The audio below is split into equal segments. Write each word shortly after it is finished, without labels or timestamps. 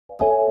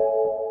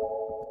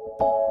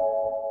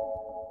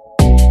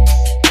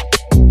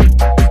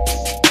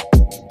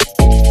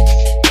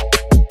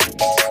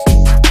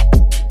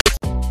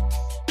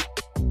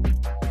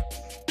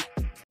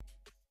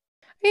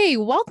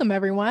Welcome,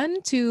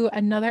 everyone, to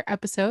another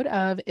episode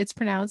of It's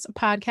Pronounced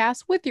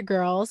Podcast with your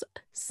girls,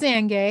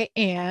 Sangay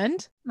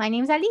and... My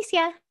name's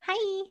Alicia.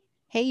 Hi.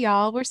 Hey,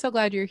 y'all. We're so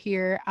glad you're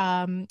here.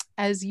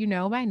 As you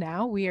know by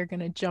now, we are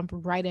going to jump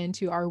right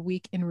into our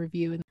week in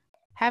review. And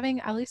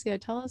having Alicia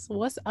tell us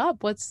what's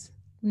up, what's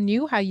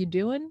new, how you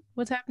doing,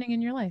 what's happening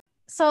in your life.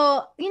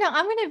 So,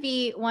 I'm going to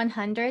be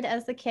 100,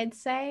 as the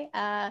kids say.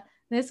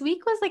 This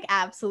week was like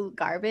absolute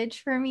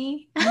garbage for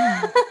me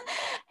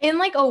in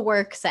like a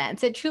work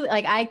sense. It truly,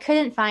 like, I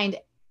couldn't find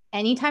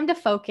any time to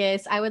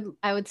focus. I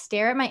would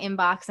stare at my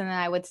inbox and then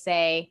I would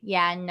say,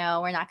 yeah,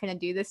 no, we're not going to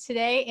do this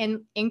today,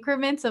 in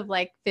increments of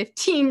like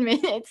 15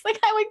 minutes. Like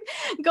I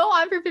would go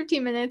on for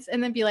 15 minutes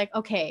and then be like,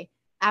 okay,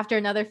 after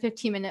another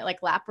 15-minute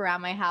like lap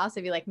around my house,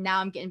 I'd be like,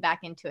 now I'm getting back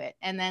into it.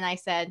 And then I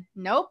said,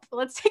 nope,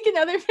 let's take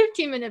another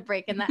 15-minute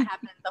break. And that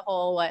happened the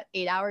whole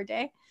 8-hour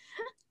day.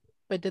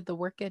 But did the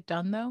work get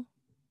done though?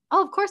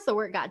 Oh, of course the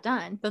work got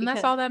done. Then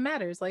that's all that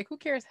matters. Like, who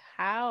cares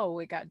how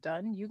it got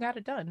done? You got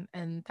it done.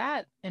 And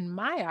that, in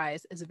my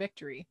eyes, is a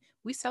victory.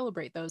 We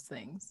celebrate those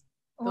things.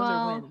 Those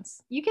are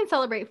wins. You can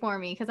celebrate for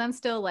me because I'm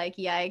still like,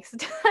 yikes.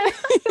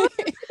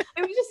 It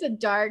was just a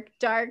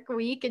dark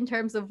week in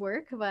terms of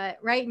work. But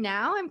right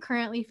now I'm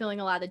currently feeling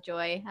a lot of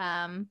joy.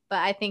 But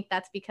I think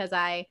that's because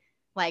I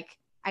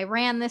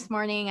ran this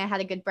morning. I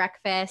had a good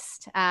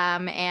breakfast.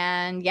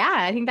 And yeah,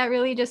 I think that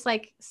really just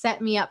like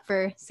set me up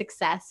for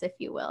success, if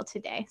you will,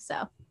 today.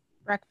 So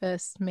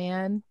breakfast,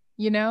 man,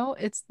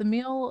 it's the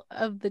meal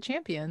of the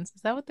champions.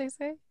 Is that what they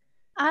say?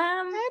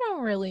 I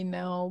don't really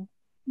know.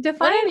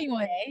 Define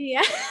anyway,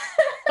 yeah.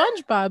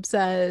 SpongeBob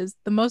says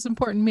the most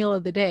important meal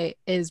of the day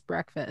is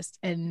breakfast,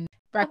 and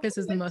breakfast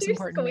is the most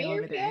important meal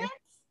of the day.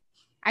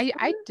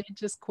 I did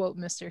just quote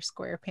Mr.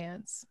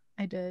 SquarePants.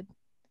 I did.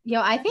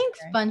 Yo, I think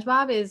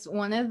SpongeBob is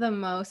one of the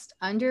most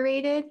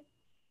underrated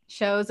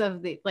shows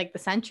of the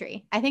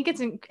century. I think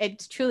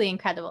it's truly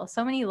incredible.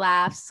 So many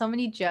laughs, so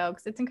many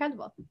jokes. It's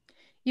incredible.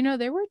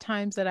 There were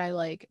times that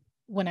I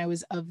when I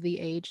was of the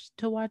age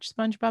to watch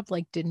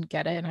SpongeBob, didn't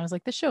get it. And I was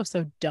like, this show's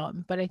so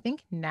dumb. But I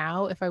think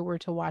now if I were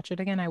to watch it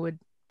again, I would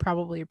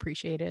probably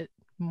appreciate it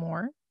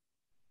more.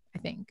 I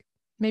think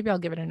maybe I'll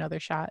give it another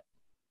shot.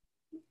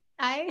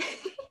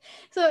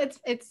 So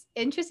it's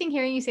interesting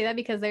hearing you say that,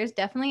 because there's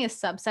definitely a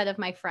subset of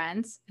my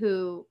friends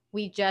who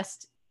we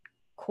just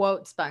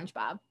quote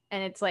SpongeBob,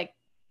 and it's like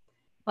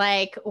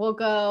we'll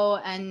go,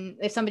 and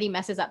if somebody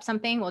messes up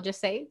something, we'll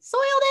just say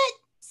soiled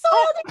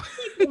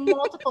it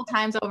multiple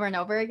times over and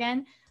over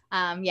again.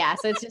 Yeah,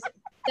 so it's just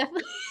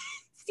definitely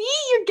see,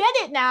 you get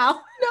it now.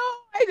 No,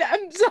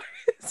 I'm sorry.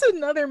 It's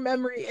another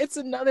memory.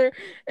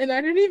 And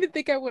I didn't even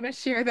think I want to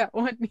share that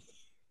one.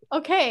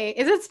 Okay,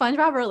 is it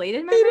SpongeBob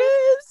related memory? It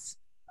is.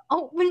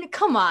 Oh,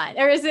 come on.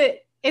 Or is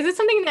it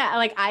something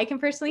that I can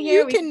personally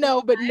hear? You can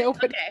know, but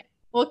nobody.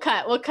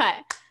 Okay, we'll cut.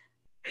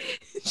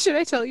 Should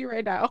I tell you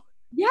right now?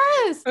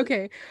 Yes.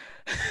 Okay.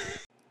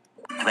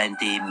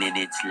 20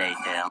 minutes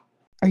later.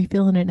 Are you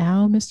feeling it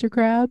now, Mr.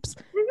 Krabs?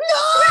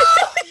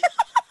 No!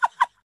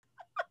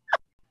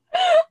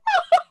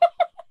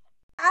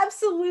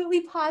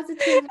 Absolutely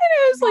positive. And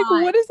I was like,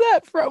 what is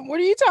that from? What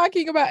are you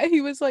talking about? And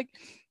he was like,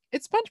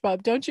 it's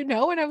SpongeBob, don't you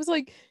know? And I was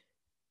like,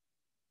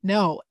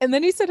 no. And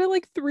then he said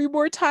it 3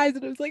 more times,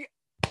 and I was like,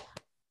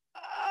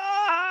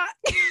 ah.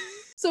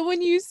 So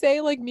when you say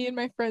me and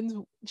my friends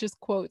just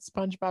quote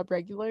SpongeBob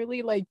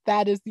regularly,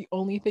 that is the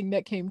only thing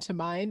that came to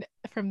mind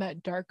from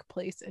that dark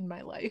place in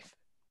my life.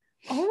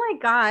 Oh my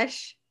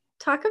gosh.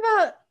 Talk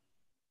about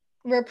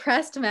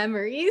repressed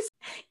memories.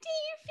 Do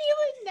you feel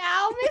it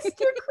now,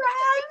 Mr.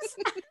 Krabs?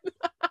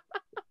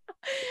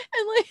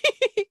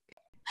 And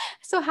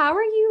so how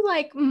are you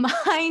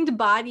mind,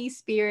 body,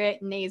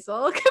 spirit,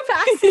 nasal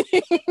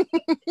capacity?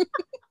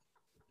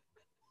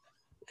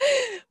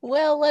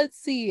 Well, let's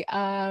see.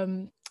 All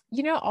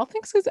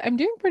things, because I'm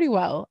doing pretty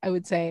well, I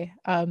would say,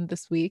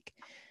 this week.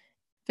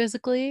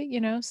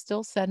 Physically,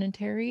 still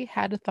sedentary.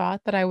 Had a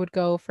thought that I would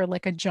go for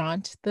a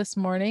jaunt this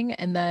morning,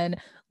 and then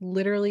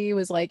literally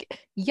was like,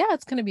 yeah,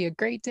 it's gonna be a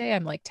great day.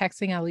 I'm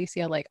texting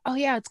Alicia oh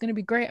yeah, it's gonna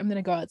be great. I'm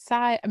gonna go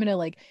outside. I'm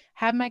gonna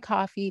have my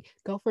coffee,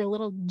 go for a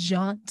little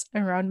jaunt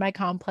around my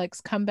complex,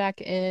 come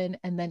back in,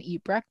 and then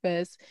eat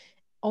breakfast.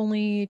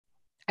 Only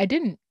I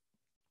didn't.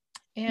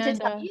 And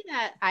to tell you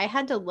that I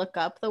had to look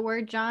up the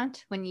word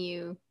jaunt when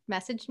you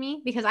messaged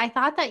me, because I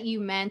thought that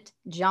you meant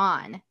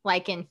John,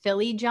 in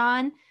Philly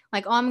John.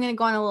 Oh, I'm gonna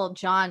go on a little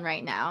John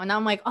right now, and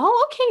I'm like,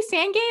 oh, okay,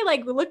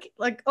 Sangay, look,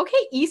 okay,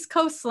 East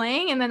Coast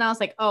slang. And then I was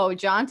like, oh,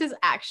 jaunt is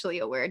actually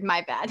a word.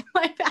 My bad.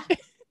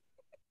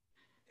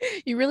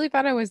 You really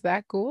thought I was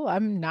that cool?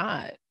 I'm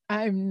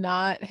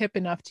not hip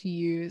enough to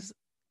use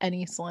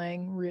any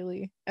slang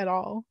really at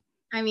all.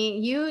 I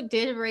mean, you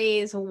did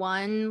raise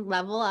one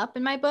level up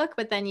in my book,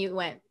 but then you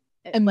went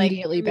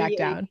immediately back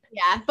down.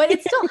 Yeah, but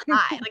it's still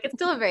high. It's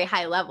still a very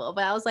high level.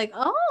 But I was like,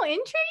 oh,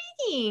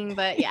 intriguing.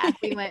 But yeah,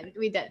 we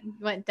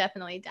went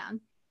definitely down.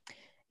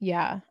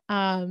 Yeah.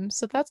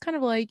 So that's kind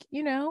of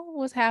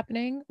what's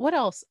happening. What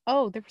else?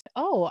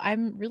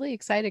 I'm really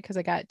excited because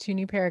I got 2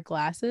 new pair of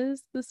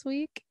glasses this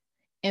week.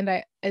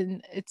 And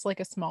it's like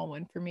a small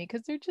one for me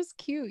because they're just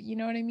cute, you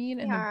know what I mean?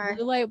 They And they're are.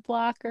 blue light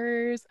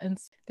blockers, and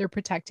they're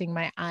protecting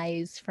my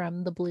eyes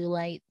from the blue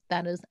light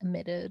that is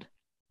emitted.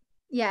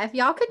 Yeah, if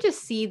y'all could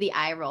just see the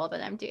eye roll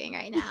that I'm doing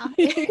right now.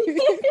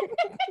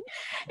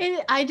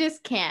 I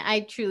just can't.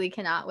 I truly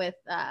cannot with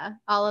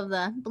all of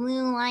the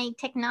blue light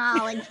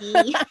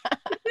technology.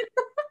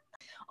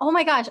 Oh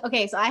my gosh.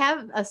 Okay, so I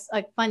have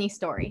a funny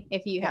story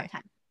if you have Okay.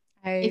 time.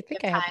 I If you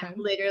think I have time.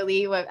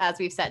 literally, as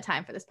we've set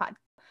time for this podcast.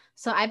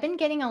 So I've been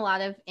getting a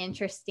lot of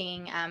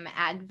interesting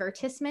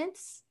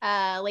advertisements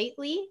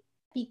lately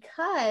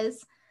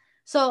because,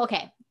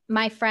 okay,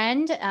 my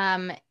friend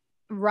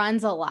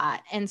runs a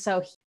lot. And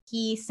so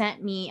he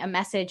sent me a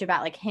message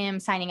about like him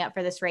signing up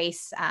for this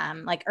race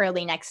like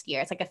early next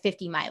year. It's like a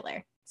 50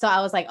 miler. So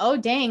I was like, oh,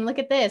 dang, look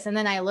at this. And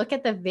then I look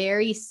at the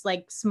very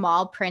like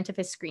small print of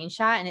his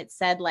screenshot and it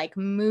said like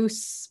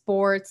Moose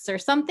Sports or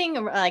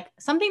something, like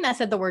something that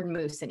said the word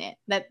moose in it.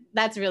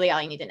 That's really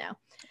all you need to know.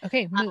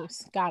 Okay,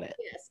 Moose. Got it.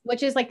 Yes,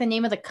 which is like the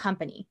name of the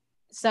company.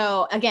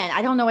 So again,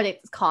 I don't know what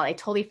it's called. I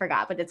totally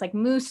forgot, but it's like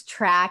Moose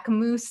Track,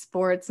 Moose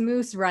Sports,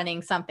 Moose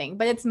Running, something.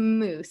 But it's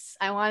Moose.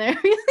 I want to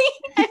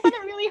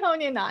really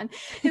hone in on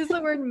is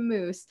the word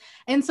moose.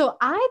 And so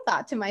I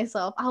thought to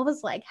myself, I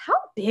was like, how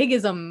big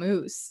is a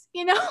moose?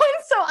 You know?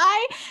 And so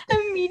I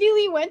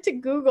immediately went to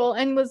Google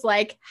and was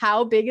like,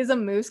 how big is a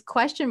moose?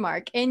 Question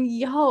mark. And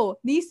yo,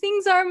 these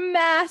things are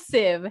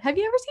massive. Have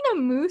you ever seen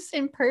a moose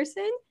in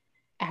person?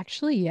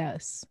 Actually,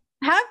 yes.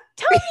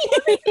 Tell me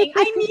everything.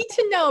 I need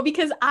to know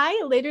because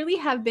I literally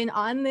have been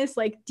on this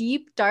like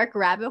deep dark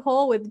rabbit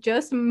hole with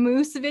just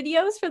moose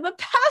videos for the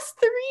past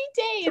 3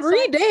 days.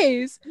 3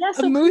 days. Yeah,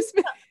 A moose.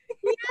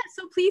 yeah,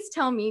 so please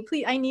tell me.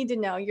 Please, I need to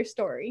know your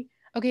story.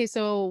 Okay,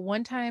 so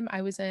one time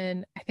I was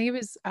in, I think it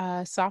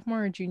was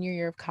sophomore or junior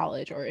year of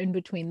college or in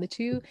between the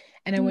two,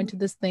 and I went to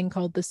this thing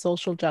called the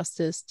Social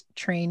Justice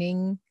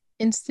Training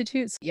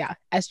Institute. Yeah,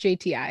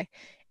 SJTI.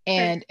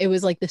 And it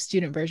was like the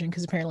student version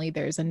because apparently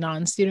there's a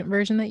non-student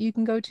version that you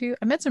can go to.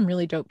 I met some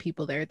really dope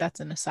people there. That's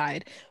an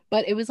aside.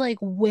 But it was like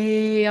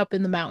way up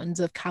in the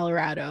mountains of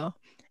Colorado.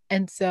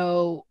 And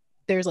so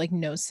there's like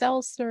no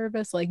cell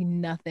service, like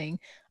nothing.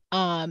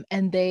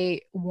 And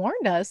they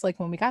warned us like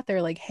when we got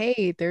there, like,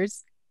 hey,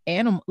 there's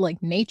animal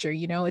like nature,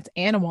 you know, it's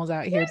animals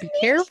out here. Be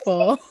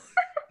careful.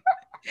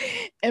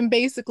 And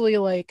basically,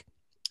 like,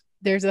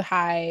 there's a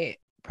high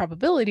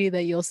probability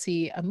that you'll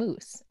see a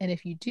moose. And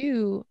if you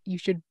do, you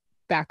should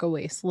back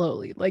away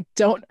slowly. Like,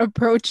 don't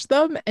approach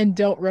them and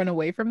don't run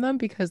away from them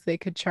because they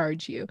could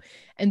charge you.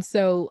 And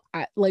so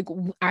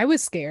I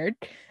was scared.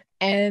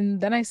 And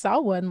then I saw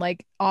one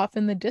like off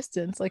in the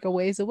distance, like a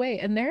ways away.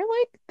 And they're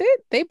like,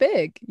 they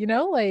big, you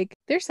know, like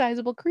they're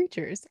sizable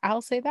creatures.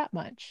 I'll say that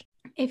much.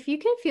 If you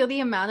can feel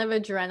the amount of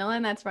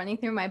adrenaline that's running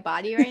through my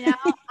body right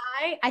now,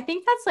 I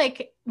think that's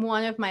like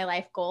one of my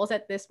life goals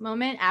at this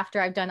moment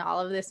after I've done all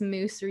of this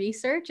moose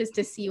research is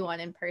to see one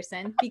in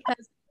person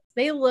because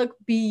they look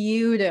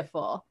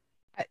beautiful.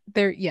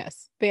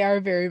 Yes, they are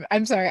very.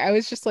 I'm sorry, I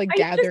was just like Are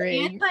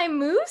gathering. You just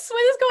anti-moose?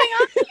 What is going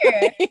on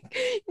here?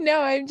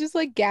 No, I'm just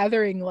like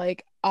gathering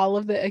like all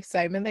of the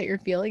excitement that you're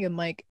feeling and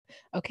like,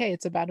 okay,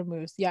 it's about a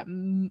moose. Yeah.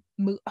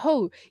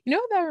 Oh, you know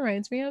what that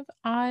reminds me of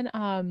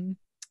on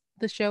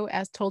the show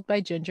As Told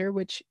by Ginger,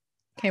 which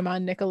came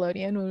on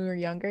Nickelodeon when we were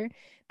younger.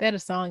 They had a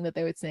song that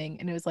they would sing,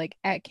 and it was like,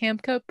 at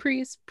Camp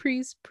Caprice,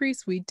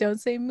 priest, we don't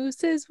say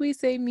mooses, we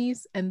say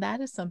meese. And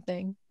that is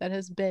something that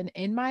has been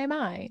in my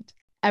mind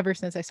ever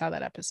since I saw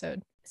that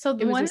episode. So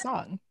it was a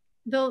song.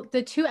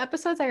 The 2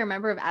 episodes I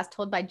remember of As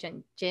Told by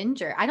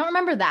Ginger, I don't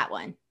remember that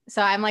one.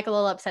 So I'm like a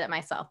little upset at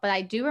myself, but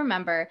I do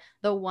remember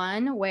the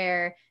one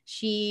where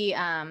she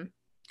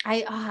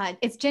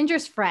it's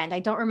Ginger's friend. I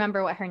don't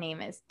remember what her name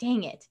is.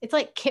 Dang it. It's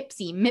like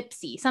Kipsy,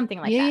 Mipsy, something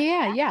like that.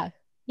 Yeah.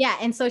 Yeah.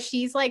 And so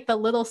she's like the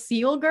little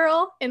seal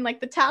girl in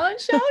like the talent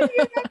show. Do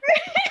you remember?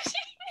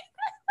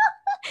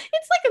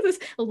 It's like this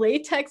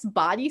latex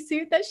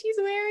bodysuit that she's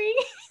wearing.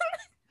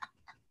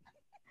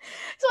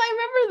 So I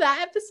remember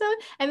that episode.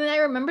 And then I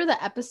remember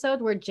the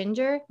episode where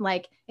Ginger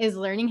like is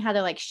learning how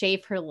to like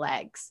shave her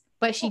legs,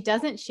 but she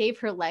doesn't shave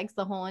her legs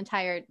the whole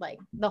entire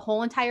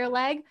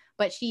leg,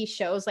 but she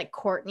shows like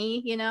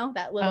Courtney, you know,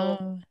 that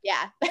little,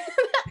 yeah.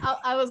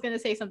 I was going to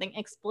say something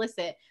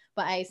explicit,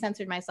 but I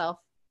censored myself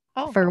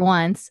for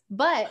once.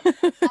 But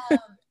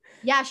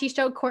yeah, she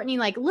showed Courtney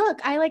like, look,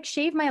 I like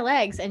shaved my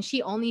legs, and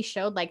she only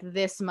showed like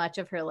this much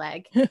of her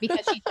leg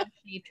because she just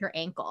shaved her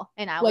ankle,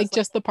 and I was like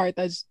just the part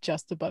that's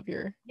just above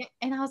your. Yeah,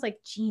 and I was like,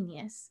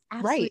 genius,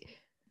 absolutely. Right?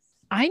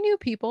 I knew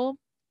people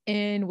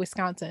in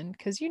Wisconsin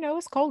because you know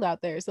it's cold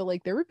out there, so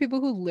like there were people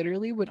who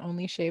literally would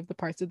only shave the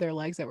parts of their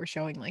legs that were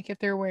showing. Like if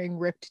they're wearing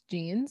ripped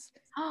jeans,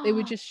 they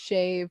would just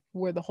shave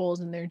where the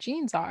holes in their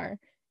jeans are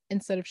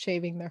instead of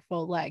shaving their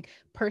full leg.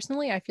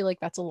 Personally, I feel like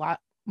that's a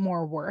lot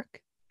more work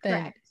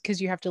than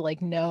because you have to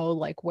like know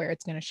like where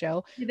it's going to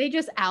show. Do they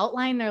just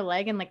outline their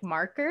leg in like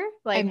marker,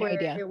 like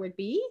where it would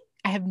be?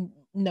 I have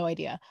no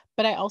idea.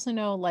 But I also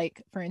know,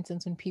 like, for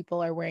instance, when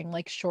people are wearing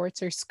like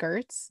shorts or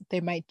skirts,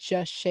 they might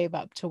just shave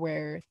up to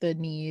where the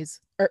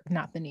knees or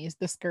not the knees,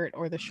 the skirt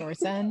or the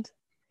shorts end,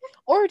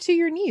 or to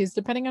your knees,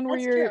 depending on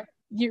where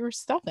your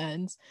stuff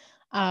ends.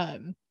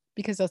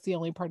 Because that's the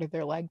only part of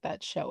their leg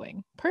that's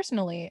showing.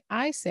 Personally,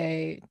 I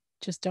say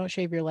just don't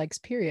shave your legs,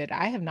 period.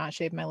 I have not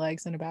shaved my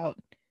legs in about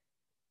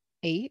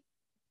 8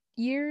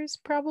 years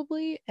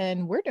probably,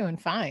 and we're doing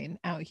fine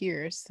out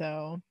here.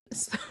 So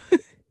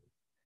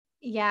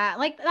yeah,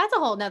 like that's a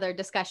whole nother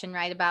discussion,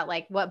 right? About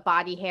like what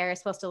body hair is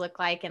supposed to look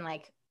like and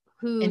like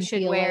who and should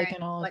feel wear like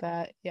and all of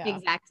that. Yeah.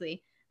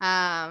 Exactly.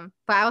 But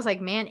I was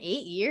like, man, 8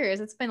 years.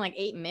 It's been like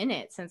 8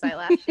 minutes since I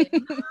last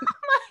shaved my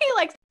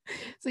legs.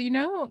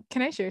 So,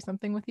 can I share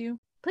something with you?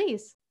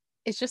 Please.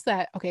 It's just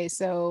that, okay,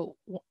 so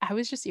I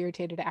was just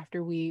irritated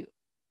after we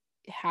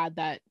had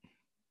that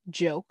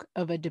joke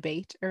of a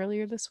debate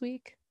earlier this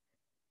week.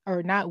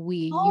 Or not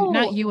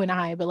not you and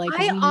I, but like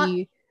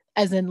we,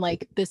 as in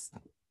like this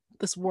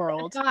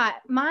world. God,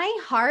 my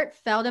heart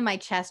fell to my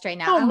chest right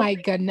now. Oh my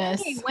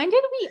goodness. Okay, when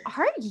did we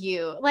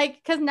argue?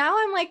 Like, because now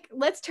I'm like,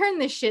 let's turn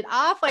this shit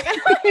off. Like, I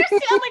don't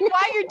understand like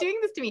why you're doing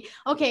this to me.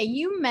 Okay,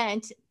 you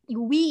meant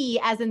we,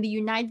 as in the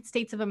United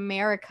States of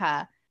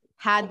America,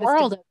 had the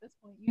world at this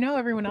point.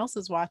 Everyone else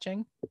is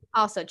watching.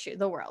 Also true.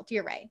 The world.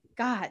 You're right.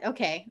 God.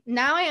 Okay.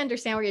 Now I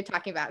understand what you're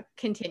talking about.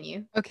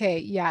 Continue. Okay.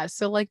 Yeah.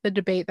 So like the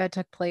debate that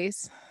took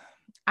place,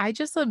 I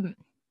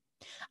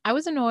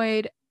was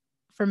annoyed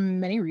for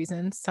many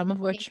reasons, some of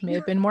which may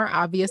have been more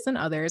obvious than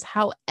others.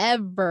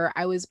 However,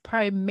 I was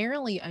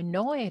primarily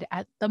annoyed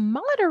at the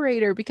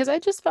moderator because I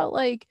just felt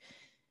like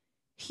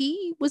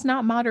he was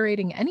not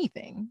moderating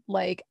anything.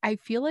 Like, I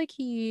feel like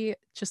he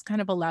just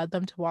kind of allowed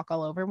them to walk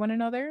all over one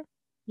another.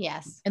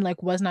 Yes. And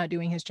like was not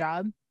doing his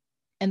job.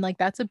 And like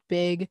that's a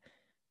big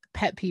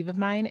pet peeve of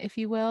mine, if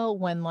you will,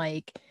 when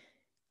like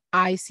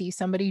I see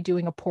somebody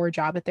doing a poor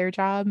job at their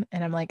job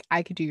and I'm like,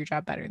 I could do your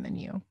job better than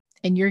you.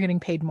 And you're getting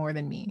paid more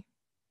than me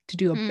to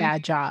do a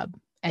bad job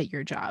at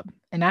your job.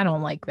 And I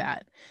don't like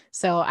that.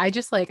 So I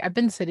just like, I've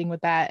been sitting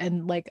with that.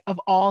 And like, of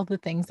all the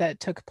things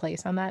that took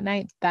place on that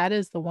night, that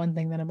is the one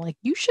thing that I'm like,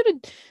 you should have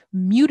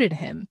muted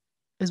him,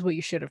 is what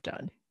you should have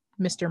done,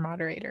 Mr.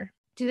 Moderator.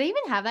 Do they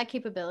even have that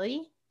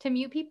capability to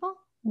mute people?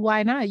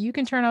 Why not? You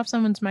can turn off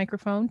someone's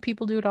microphone.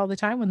 People do it all the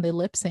time when they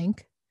lip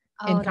sync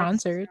in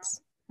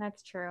concerts.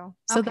 That's true.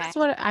 So that's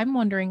what I'm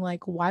wondering.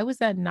 Like, why was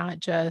that not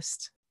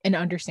just an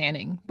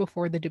understanding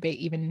before the debate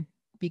even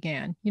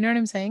began? You know what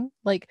I'm saying?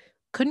 Like,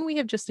 couldn't we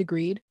have just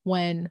agreed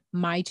when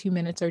my 2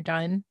 minutes are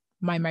done,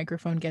 my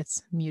microphone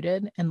gets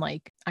muted and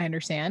like I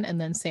understand,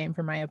 and then same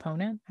for my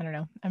opponent? I don't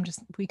know.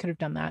 We could have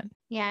done that.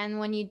 Yeah, and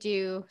when you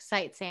do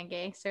cite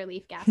Sangay,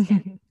 Sirleaf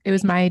Gaskin. It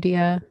was my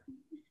idea.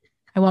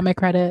 I want my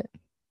credit.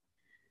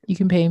 You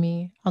can pay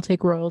me. I'll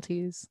take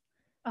royalties.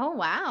 Oh,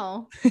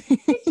 wow.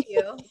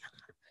 You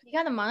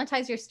got to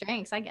monetize your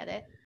strengths. I get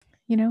it.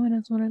 It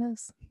is what it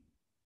is.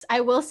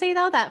 I will say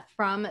though that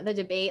from the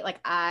debate, like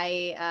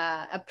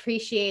I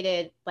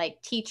appreciated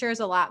like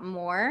teachers a lot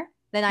more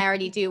than I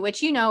already do,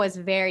 which is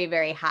very,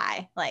 very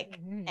high. Like,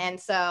 and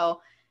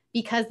so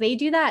because they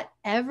do that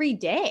every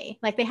day,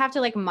 like they have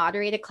to like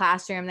moderate a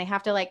classroom, they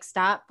have to like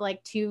stop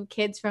like 2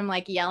 kids from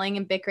like yelling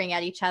and bickering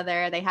at each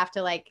other, they have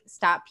to like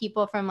stop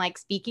people from like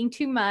speaking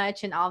too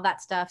much and all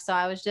that stuff. So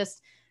I was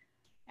just,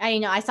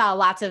 I saw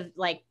lots of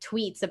like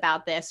tweets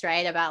about this,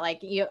 right? About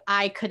like,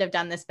 I could have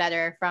done this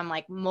better from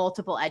like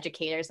multiple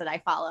educators that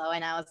I follow.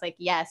 And I was like,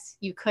 yes,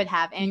 you could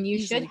have, and you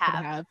should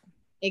have.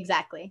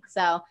 Exactly.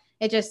 So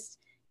it just,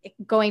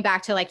 going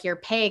back to like your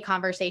pay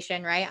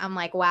conversation, right? I'm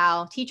like,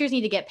 wow, teachers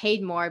need to get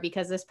paid more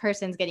because this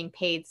person's getting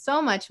paid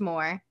so much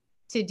more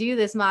to do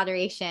this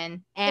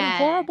moderation in a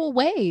horrible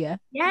way.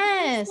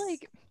 Yes.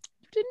 Like,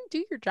 you didn't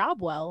do your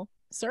job well,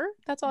 sir.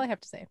 That's all I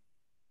have to say.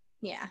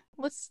 Yeah.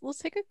 Let's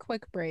take a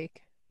quick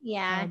break.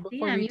 Yeah. Damn,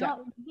 you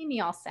made me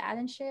all sad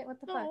and shit. What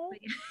the fuck?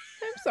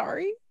 I'm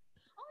sorry.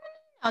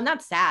 Oh,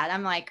 not sad.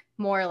 I'm like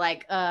more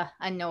like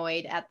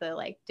annoyed at the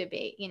like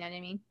debate. You know what I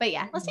mean? But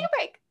yeah, let's take a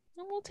break.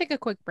 We'll take a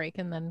quick break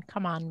and then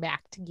come on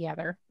back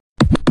together.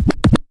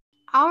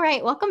 All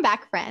right. Welcome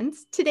back,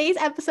 friends. Today's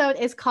episode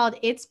is called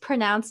It's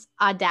Pronounced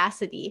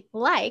Audacity.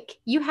 Like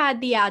you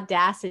had the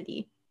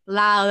audacity,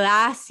 la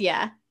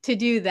audacia, to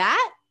do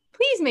that.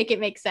 Please make it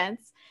make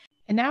sense.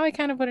 And now I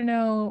kind of want to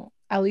know,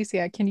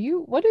 Alicia,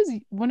 what is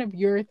one of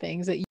your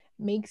things that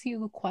makes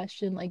you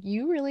question, like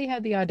you really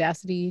had the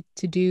audacity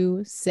to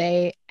do,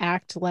 say,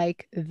 act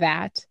like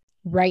that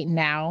right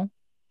now?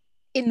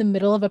 In the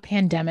middle of a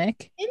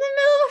pandemic? In the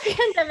middle of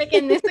a pandemic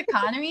in this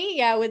economy,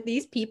 yeah, with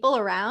these people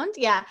around,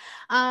 yeah.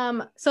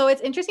 So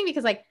it's interesting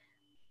because like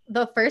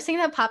the first thing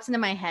that pops into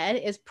my head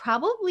is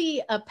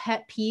probably a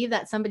pet peeve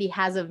that somebody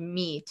has of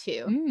me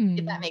too,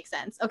 if that makes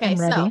sense.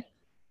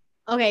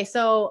 Okay,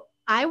 so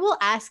I will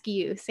ask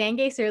you,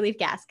 Sangay Sirleaf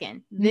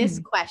Gaskin, this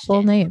question.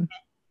 Full name.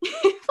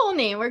 Full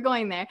name. We're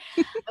going there.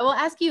 I will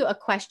ask you a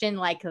question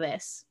like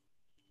this.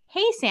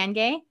 Hey,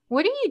 Sangay,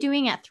 what are you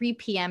doing at 3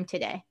 p.m.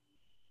 today?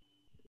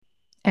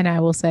 And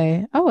I will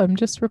say, oh, I'm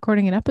just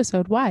recording an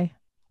episode. Why?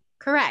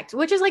 Correct.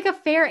 Which is like a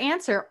fair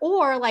answer.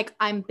 Or like,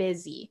 I'm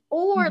busy.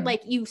 Or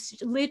like you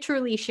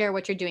literally share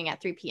what you're doing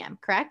at 3 p.m.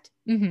 Correct?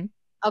 Mm-hmm.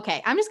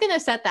 Okay, I'm just gonna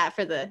set that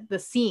for the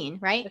scene,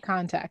 right? The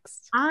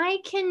context. I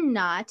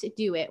cannot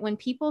do it when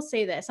people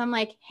say this. I'm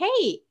like,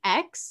 hey,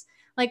 X,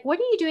 like, what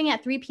are you doing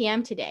at 3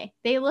 p.m. today?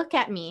 They look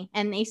at me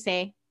and they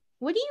say,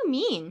 what do you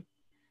mean?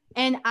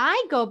 And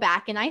I go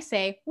back and I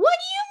say, what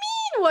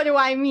do you mean? What do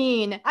I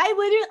mean?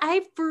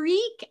 I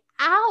freak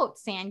out,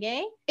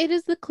 Sangay. It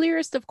is the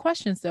clearest of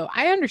questions, though.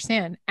 I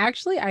understand.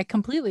 Actually, I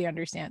completely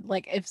understand.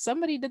 Like, if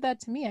somebody did that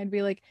to me, I'd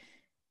be like,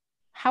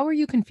 how are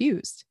you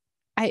confused?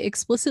 I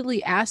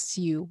explicitly asked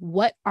you,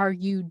 what are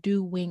you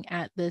doing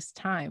at this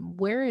time?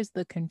 Where is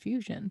the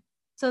confusion?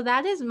 So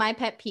that is my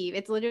pet peeve.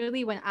 It's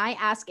literally when I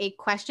ask a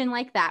question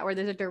like that, where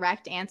there's a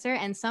direct answer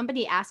and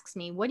somebody asks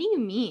me, what do you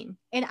mean?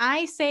 And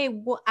I say,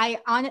 well,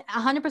 on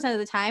 100% of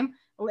the time,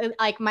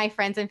 like my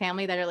friends and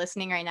family that are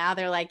listening right now,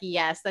 they're like,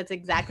 yes, that's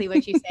exactly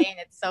what you say. And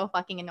it's so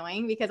fucking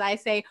annoying because I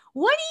say,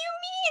 what do you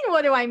mean?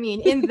 What do I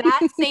mean? In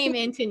that same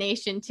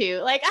intonation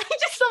too. Like,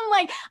 I'm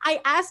like, I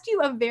asked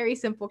you a very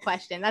simple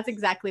question. That's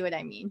exactly what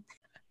I mean.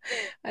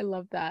 I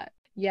love that.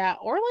 Yeah.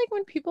 Or like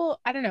when people,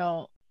 I don't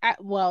know,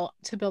 well,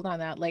 to build on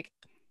that, like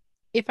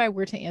if I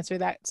were to answer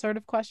that sort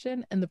of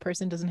question and the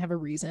person doesn't have a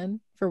reason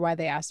for why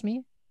they asked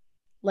me,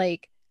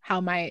 like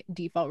how my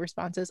default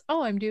response is,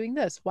 oh, I'm doing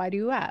this. Why do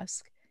you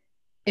ask?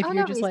 If Oh,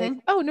 you're no just reason.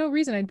 like, oh, no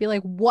reason, I'd be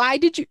like, why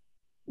did you,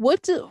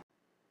 what do,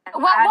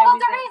 what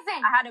was the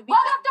reason? What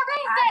was the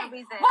reason? What was the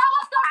reason? What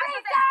was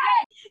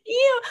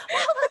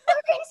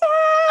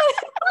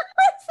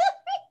the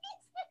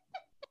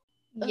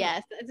reason?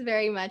 Yes, that's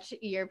very much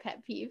your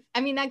pet peeve.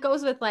 I mean, that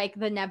goes with like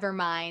the never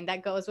mind.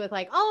 That goes with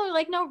like, oh,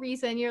 like no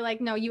reason. You're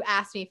like, no, you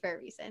asked me for a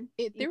reason.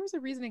 There was a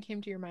reason it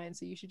came to your mind,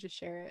 so you should just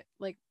share it.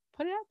 Like,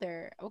 put it out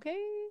there, okay?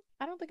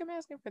 I don't think I'm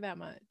asking for that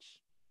much.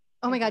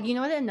 Oh my God, you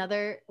know what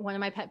another one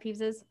of my pet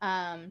peeves is?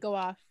 Go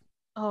off.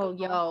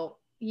 Oh,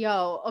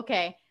 yo,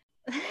 okay.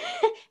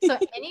 So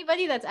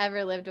anybody that's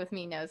ever lived with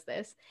me knows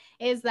this,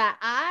 is that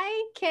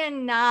I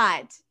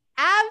cannot,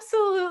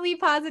 absolutely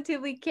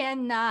positively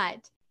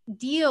cannot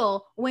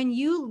deal when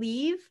you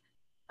leave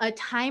a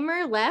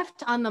timer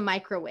left on the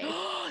microwave.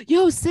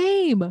 Yo,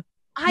 same.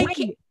 I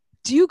can't.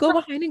 Do you go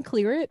behind and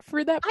clear it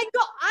for that?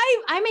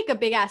 I make a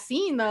big ass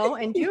scene though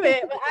and do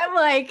it, but I'm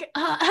like, beep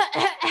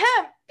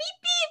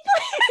beep.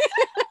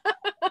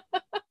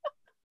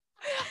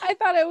 I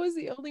thought I was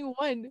the only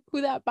one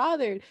who that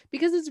bothered,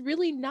 because it's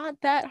really not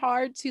that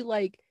hard to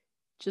like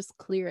just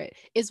clear it.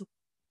 It's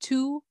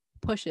 2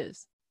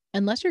 pushes.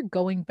 Unless you're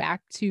going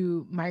back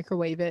to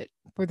microwave it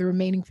for the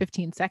remaining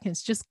 15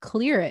 seconds, just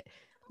clear it.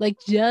 Like,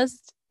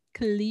 just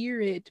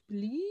clear it,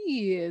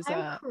 please.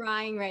 I'm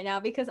crying right now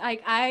because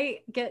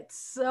I get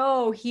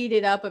so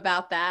heated up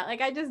about that.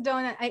 Like, I just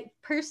don't,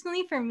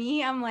 personally, for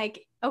me, I'm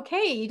like,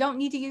 okay, you don't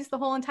need to use the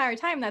whole entire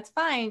time. That's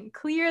fine.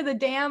 Clear the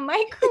damn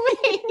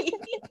microwave.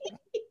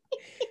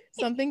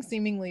 Something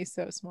seemingly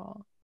so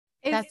small.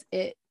 That's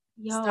it.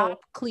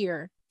 Stop,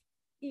 clear.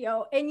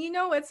 Yo, and you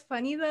know what's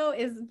funny though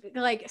is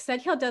like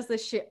Sedhiel does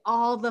this shit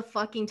all the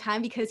fucking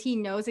time because he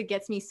knows it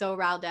gets me so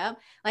riled up.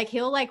 Like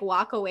he'll like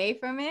walk away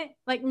from it.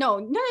 Like no.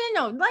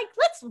 Like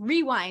let's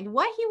rewind.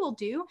 What he will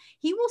do,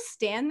 he will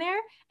stand there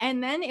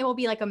and then it will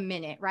be like a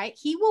minute, right?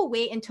 He will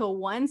wait until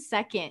 1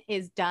 second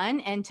is done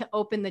and to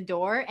open the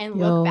door and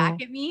look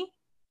back at me.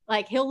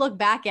 Like he'll look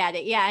back at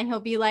it, yeah, and he'll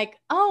be like,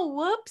 "Oh,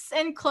 whoops,"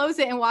 and close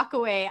it and walk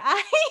away.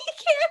 I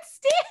can't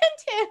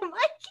stand him.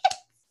 I can't.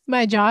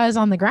 My jaw is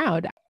on the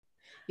ground.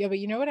 Yeah, but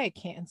you know what I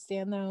can't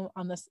stand though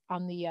on the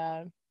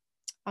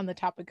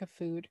topic of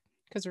food,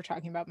 because we're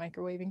talking about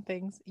microwaving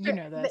things. You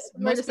know this.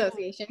 Word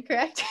association,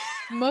 correct?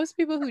 Most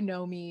people who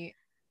know me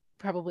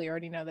probably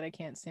already know that I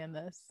can't stand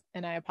this,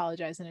 and I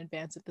apologize in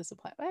advance if this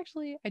applies.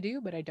 Actually, I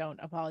do, but I don't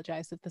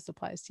apologize if this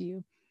applies to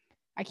you.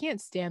 I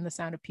can't stand the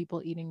sound of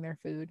people eating their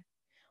food.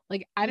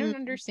 Like, I don't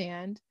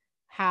understand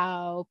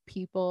how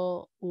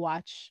people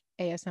watch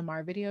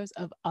ASMR videos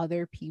of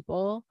other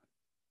people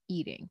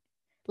eating.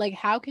 Like,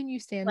 how can you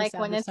stand like the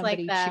sound when of it's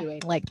somebody like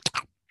chewing? Like,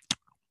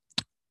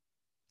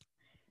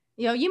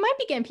 yo, you might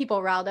be getting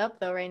people riled up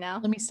though right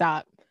now. Let me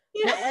stop.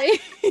 Yeah.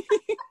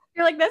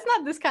 You're like, that's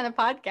not this kind of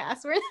podcast.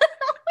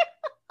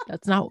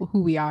 That's not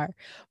who we are.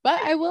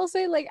 But I will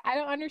say, like, I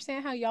don't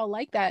understand how y'all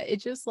like that.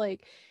 It's just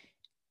like,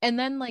 and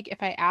then like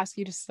if I ask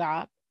you to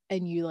stop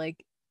and you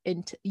like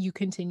you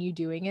continue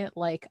doing it,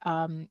 like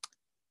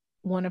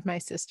one of my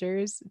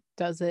sisters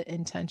does it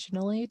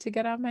intentionally to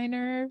get on my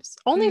nerves.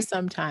 Only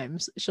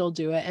sometimes she'll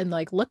do it and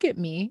like look at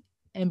me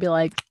and be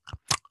like,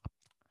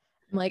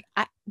 I'm like,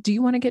 do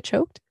you want to get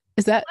choked?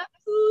 Is that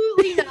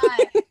absolutely not?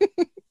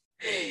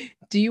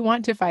 Do you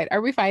want to fight?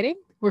 Are we fighting?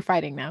 We're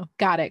fighting now.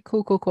 Got it.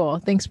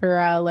 Cool. Thanks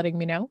for letting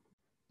me know.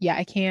 Yeah,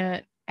 I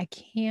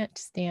can't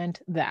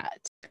stand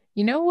that.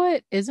 You know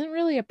what isn't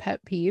really a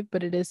pet peeve,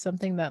 but it is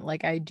something that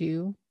like I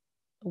do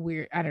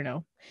weird. I don't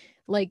know.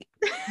 Like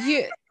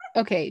you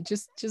okay,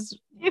 just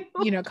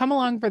you know, come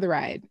along for the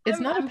ride. It's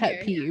not a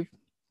pet peeve,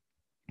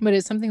 but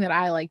it's something that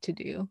I like to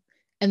do.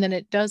 And then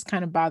it does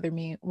kind of bother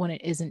me when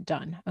it isn't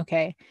done.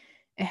 Okay.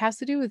 It has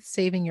to do with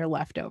saving your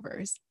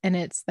leftovers. And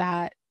it's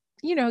that,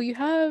 you know, you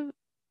have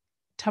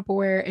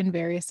Tupperware in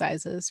various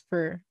sizes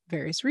for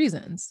various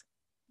reasons.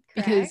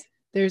 Correct. Because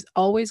there's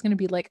always going to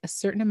be like a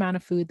certain amount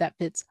of food that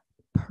fits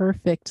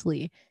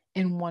perfectly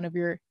in one of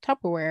your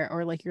Tupperware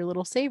or like your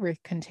little Savor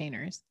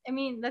containers. I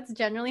mean, that's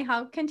generally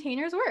how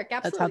containers work.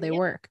 Absolutely. That's how they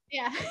work.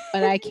 Yeah.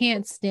 But I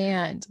can't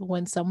stand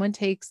when someone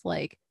takes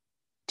like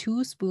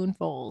 2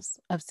 spoonfuls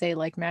of, say,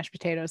 like mashed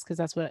potatoes, because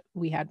that's what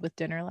we had with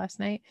dinner last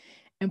night,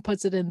 and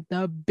puts it in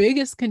the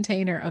biggest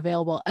container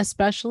available,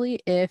 especially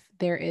if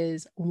there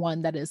is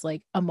one that is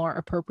like a more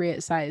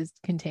appropriate sized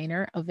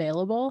container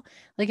available.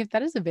 Like if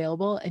that is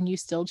available and you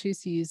still choose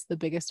to use the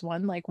biggest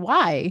one, like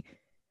why?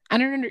 I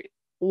don't understand.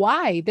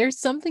 Why? There's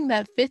something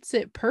that fits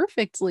it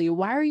perfectly.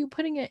 Why are you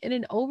putting it in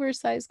an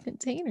oversized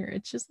container?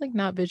 It's just like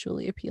not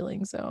visually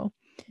appealing. So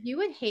you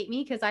would hate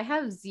me because I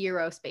have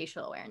zero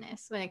spatial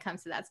awareness when it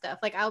comes to that stuff.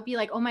 Like I'll be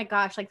like, oh my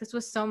gosh, like this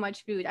was so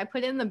much food. I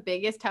put it in the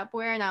biggest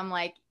Tupperware and I'm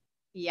like,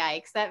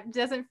 yikes, that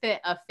doesn't fit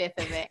a fifth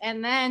of it.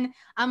 And then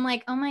I'm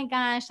like, oh my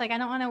gosh, like I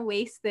don't want to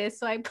waste this.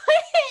 So I put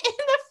it in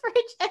the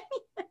fridge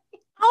anyway.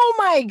 oh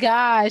my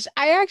gosh.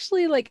 I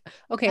actually like,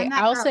 okay,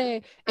 I'll girl. say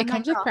I'm it that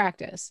comes with girl.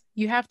 practice.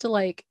 You have to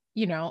like,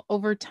 you know,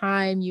 over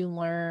time you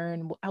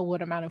learn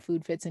what amount of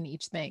food fits in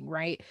each thing,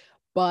 right?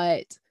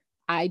 But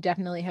I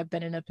definitely have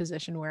been in a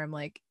position where I'm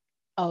like,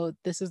 oh,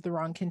 this is the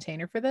wrong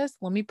container for this.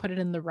 Let me put it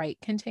in the right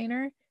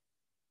container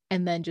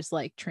and then just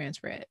like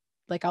transfer it.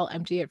 Like I'll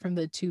empty it from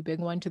the too big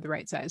one to the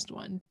right sized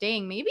one.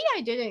 Dang, maybe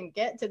I didn't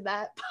get to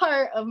that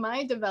part of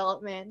my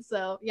development.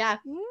 So yeah.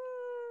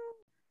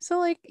 So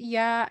like,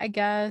 yeah, I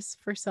guess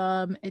for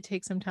some it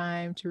takes some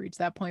time to reach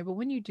that point. But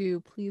when you do,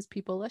 please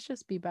people, let's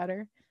just be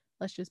better.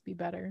 Let's just be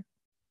better.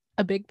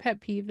 A big pet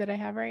peeve that I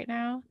have right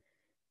now,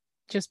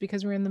 just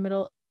because we're in the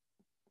middle,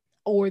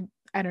 or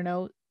I don't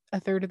know, a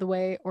third of the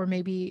way, or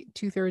maybe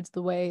 2/3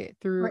 the way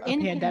through a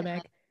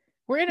pandemic.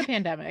 We're in a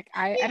pandemic.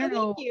 I don't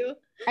know.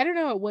 I don't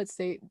know at what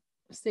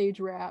stage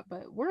we're at,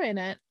 but we're in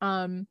it.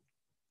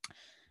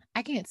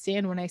 I can't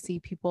stand when I see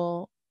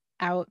people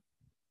out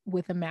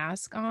with a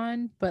mask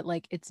on, but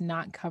like it's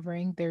not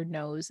covering their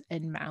nose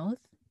and mouth.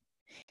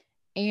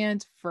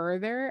 And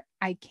further,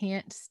 I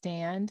can't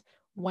stand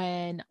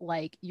when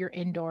like you're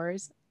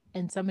indoors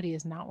and somebody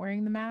is not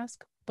wearing the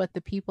mask, but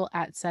the people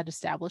at said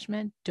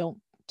establishment don't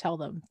tell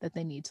them that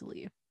they need to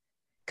leave.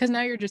 Because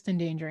now you're just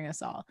endangering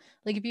us all.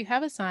 Like if you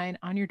have a sign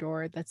on your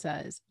door that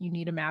says you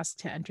need a mask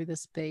to enter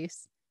this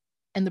space,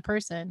 and the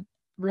person,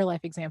 real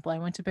life example, I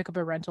went to pick up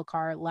a rental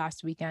car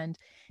last weekend,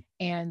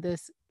 and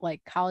this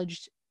like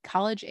college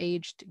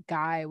aged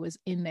guy was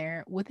in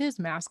there with his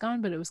mask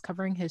on, but it was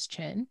covering his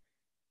chin,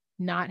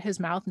 not his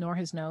mouth nor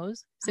his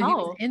nose. So he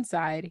was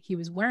inside, he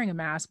was wearing a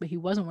mask, but he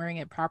wasn't wearing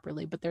it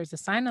properly. But there's a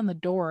sign on the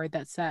door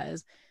that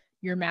says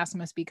your mask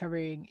must be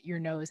covering your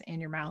nose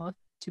and your mouth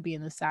to be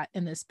in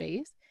this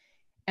space.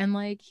 And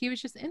like he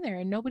was just in there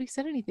and nobody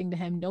said anything to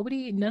him.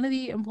 None of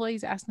the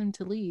employees asked him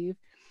to leave.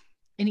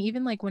 And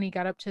even like when he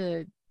got up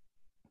to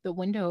the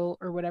window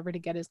or whatever to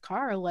get his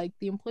car, like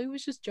the employee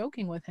was just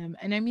joking with him.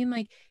 And I mean,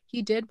 like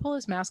he did pull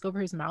his mask over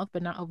his mouth,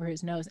 but not over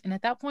his nose. And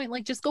at that point,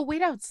 like just go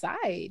wait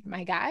outside,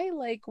 my guy.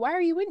 Like, why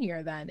are you in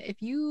here then?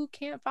 If you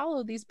can't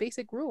follow these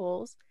basic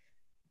rules,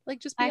 like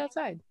just be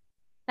outside.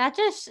 That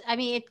just, I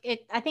mean,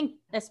 I think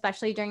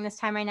especially during this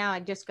time right now,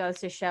 it just goes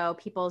to show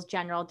people's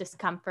general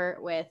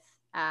discomfort with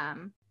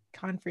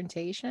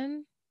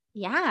confrontation.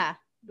 Yeah.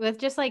 With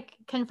just like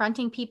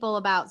confronting people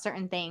about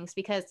certain things,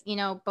 because, you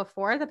know,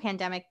 before the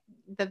pandemic,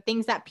 the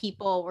things that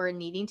people were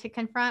needing to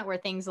confront were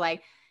things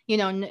like, you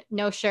know,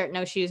 no shirt,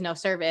 no shoes, no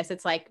service.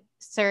 It's like,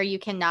 sir, you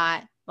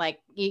cannot like,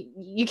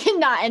 you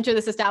cannot enter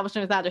this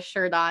establishment without a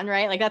shirt on,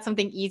 right? Like that's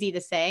something easy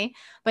to say,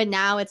 but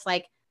now it's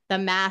like the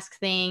mask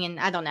thing. And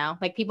I don't know,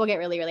 like people get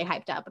really, really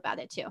hyped up about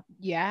it too.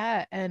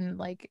 Yeah. And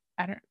like,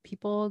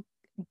 people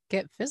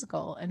get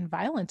physical and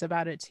violent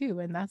about it too.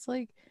 And that's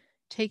like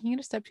taking it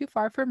a step too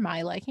far for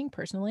my liking.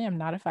 Personally, I'm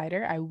not a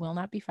fighter. I will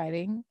not be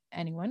fighting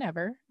anyone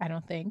ever, I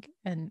don't think.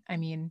 And I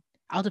mean,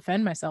 I'll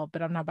defend myself,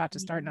 but I'm not about to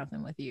start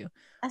nothing with you.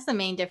 That's the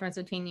main difference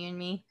between you and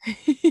me.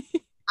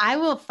 I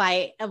will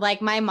fight.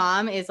 Like my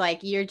mom is like,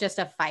 you're just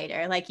a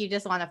fighter. Like you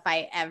just want to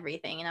fight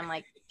everything. And I'm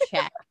like,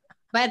 check.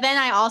 But then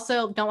I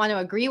also don't want to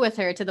agree with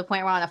her to the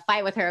point where I want to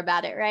fight with her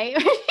about it, right?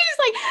 She's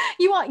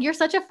like, you're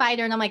such a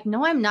fighter. And I'm like,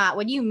 no, I'm not.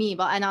 What do you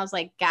mean? And I was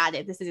like, got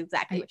it. This is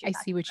exactly what I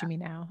see what you mean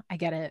now. I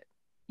get it.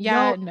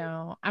 Yeah,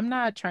 no, I'm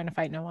not trying to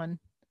fight no one.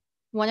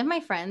 One of my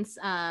friends,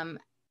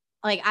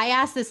 like I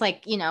asked this,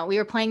 like, you know, we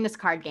were playing this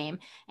card game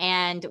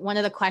and one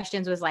of the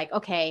questions was like,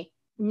 okay,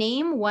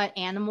 name what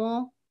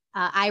animal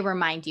I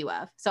remind you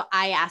of. So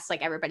I asked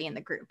like everybody in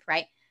the group,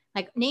 right?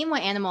 Like name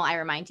what animal I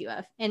remind you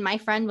of. And my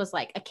friend was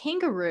like a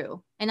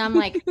kangaroo. And I'm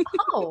like,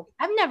 oh,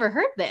 I've never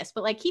heard this,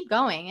 but like keep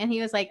going. And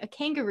he was like a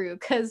kangaroo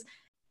because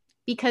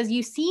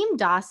you seem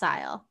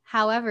docile.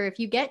 However, if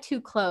you get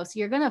too close,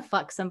 you're going to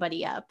fuck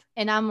somebody up.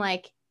 And I'm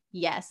like,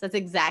 yes, that's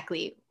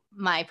exactly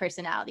my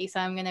personality. So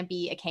I'm going to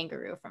be a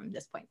kangaroo from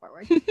this point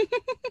forward.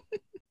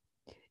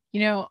 You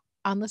know,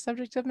 on the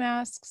subject of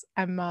masks,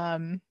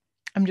 I'm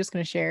just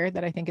going to share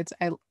that I think it's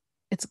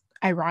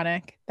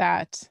ironic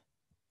that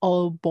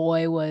old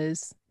boy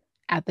was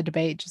at the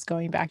debate, just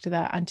going back to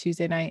that on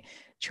Tuesday night,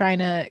 trying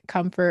to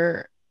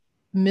comfort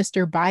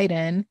Mr.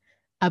 Biden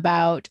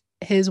about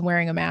his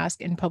wearing a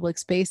mask in public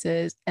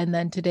spaces. And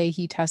then today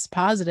he tests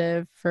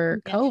positive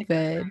for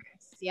COVID.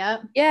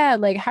 Yep. Yeah,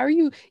 like how are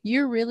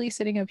you're really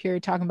sitting up here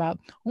talking about,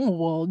 oh,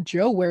 well,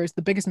 Joe wears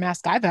the biggest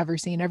mask I've ever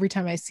seen. Every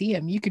time I see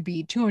him, you could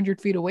be 200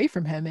 feet away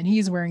from him and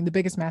he's wearing the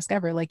biggest mask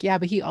ever. Like, yeah,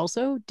 but he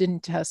also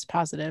didn't test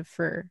positive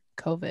for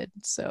COVID.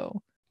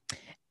 So,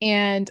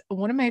 and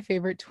one of my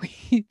favorite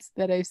tweets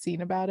that I've seen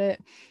about it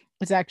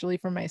is actually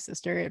from my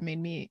sister. It made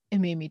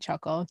me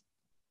chuckle.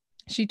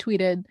 She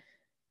tweeted,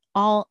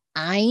 all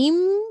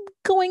I'm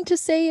going to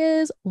say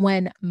is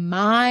when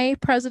my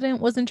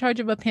president was in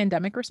charge of a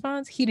pandemic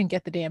response, he didn't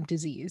get the damn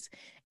disease.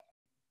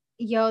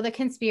 Yo, the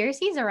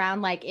conspiracies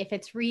around like if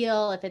it's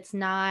real, if it's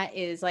not,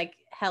 is like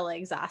hella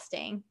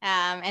exhausting.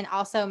 And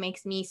also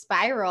makes me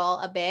spiral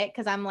a bit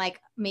because I'm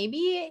like,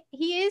 maybe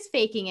he is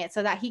faking it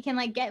so that he can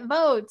like get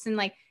votes. And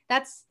like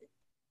that's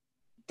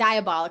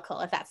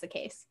diabolical if that's the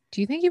case. Do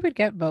you think he would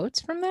get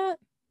votes from that?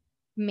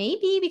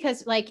 Maybe,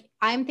 because like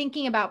I'm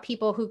thinking about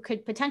people who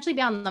could potentially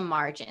be on the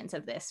margins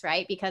of this,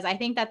 right? Because I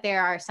think that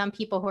there are some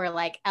people who are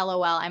like,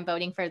 LOL, I'm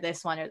voting for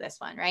this one or this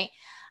one, right?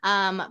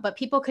 But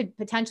people could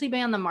potentially be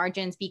on the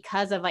margins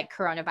because of like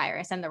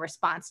coronavirus and the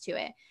response to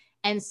it.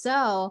 And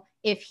so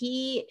if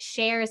he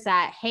shares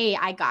that, hey,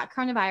 I got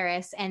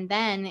coronavirus, and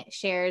then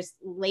shares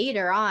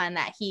later on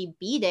that he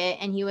beat it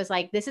and he was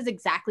like, this is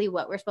exactly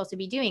what we're supposed to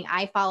be doing,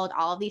 I followed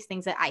all of these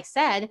things that I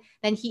said,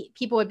 then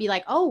people would be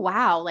like, oh,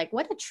 wow, like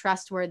what a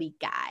trustworthy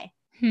guy.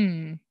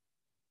 I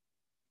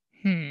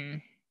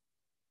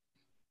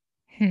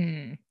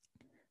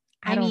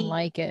don't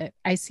like it.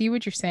 I see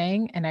what you're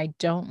saying and I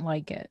don't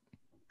like it.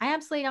 I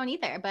absolutely don't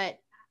either. But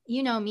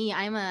you know me,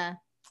 I'm a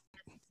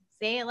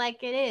say it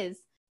like it is.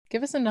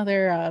 Give us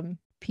another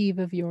peeve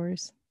of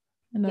yours.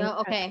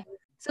 Okay.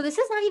 So this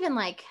is not even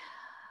like,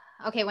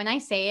 okay, when I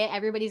say it,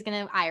 everybody's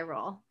going to eye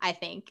roll, I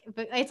think.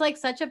 But it's like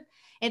such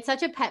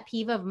a pet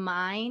peeve of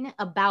mine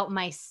about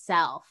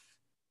myself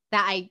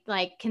that I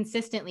like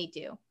consistently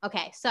do.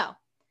 Okay. So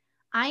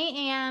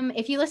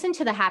if you listen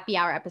to the happy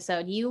hour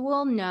episode, you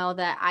will know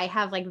that I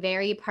have like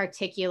very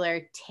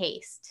particular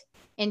taste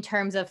in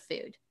terms of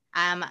food.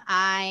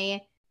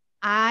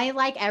 I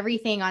like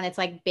everything on its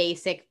like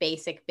basic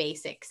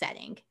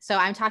setting. So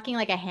I'm talking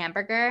like a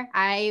hamburger.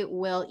 I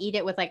will eat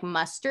it with like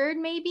mustard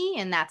maybe,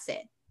 and that's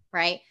it.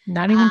 Right.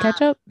 Not even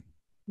ketchup?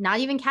 Not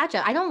even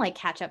ketchup. I don't like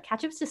ketchup.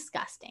 Ketchup's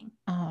disgusting.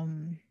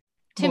 We'll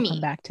come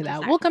back to that.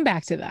 Exactly. We'll come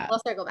back to that. We'll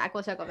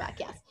circle back.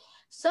 Yes.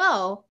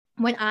 So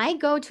when I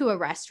go to a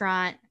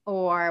restaurant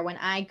or when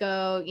I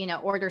go,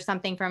 order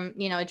something from,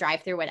 a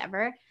drive-through,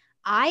 whatever,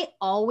 I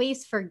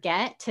always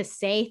forget to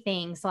say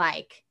things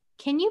like,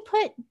 can you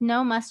put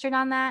no mustard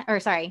on that? Or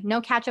sorry, no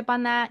ketchup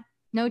on that,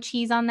 no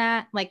cheese on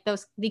that? Like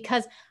those,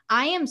 because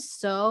I am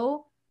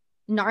so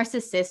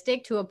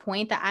narcissistic to a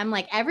point that I'm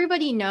like,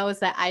 everybody knows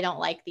that I don't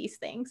like these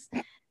things.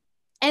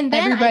 And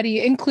then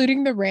everybody,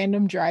 including the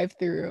random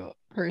drive-through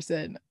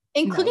person.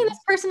 Including this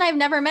person I've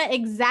never met.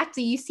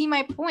 Exactly. You see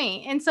my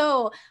point. And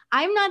so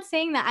I'm not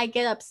saying that I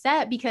get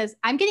upset because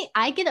I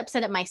get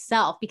upset at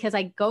myself because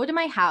I go to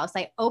my house,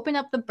 I open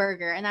up the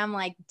burger and I'm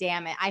like,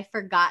 damn it, I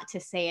forgot to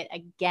say it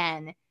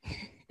again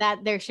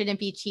that there shouldn't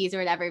be cheese or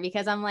whatever,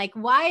 because I'm like,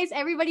 why is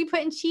everybody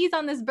putting cheese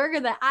on this burger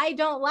that I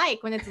don't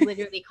like when it's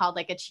literally called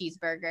like a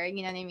cheeseburger?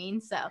 You know what I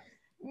mean? So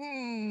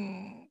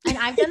and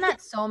I've done that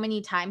so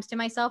many times to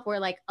myself where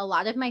like a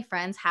lot of my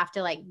friends have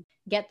to like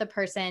get the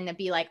person to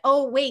be like,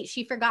 oh, wait,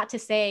 she forgot to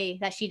say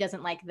that she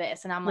doesn't like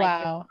this. And I'm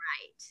like, wow.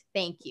 Right.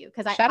 Thank you.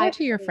 Because shout out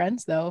to your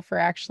friends though, for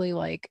actually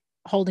like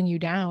holding you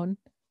down.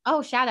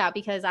 Oh, shout out,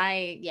 because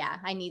I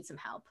need some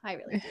help. I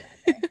really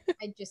do.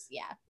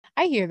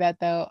 I hear that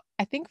though.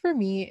 I think for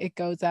me, it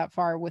goes that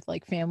far with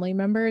like family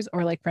members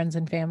or like friends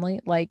and family,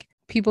 like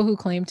people who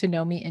claim to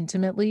know me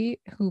intimately,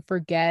 who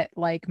forget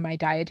like my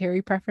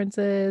dietary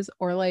preferences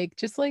or like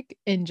just like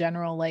in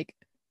general, like,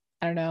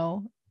 I don't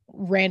know,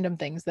 random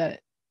things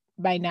that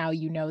by now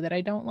that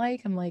I don't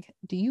like. I'm like,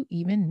 do you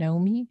even know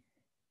me?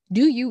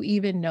 Do you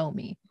even know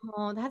me?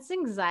 Oh, that's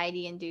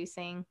anxiety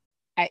inducing.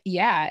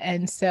 Yeah.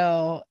 And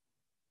so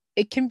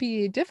it can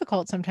be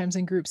difficult sometimes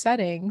in group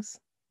settings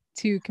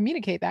to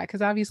communicate that,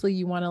 because obviously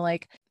you want to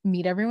like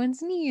meet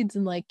everyone's needs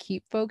and like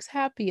keep folks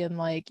happy and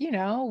like,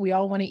 we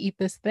all want to eat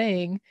this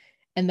thing.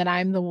 And then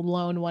I'm the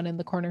lone one in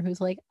the corner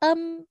who's like, I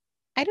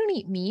don't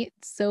eat meat,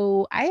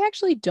 so I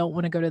actually don't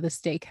want to go to the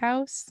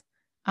steakhouse.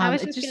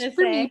 It's just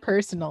for me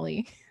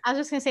personally. I was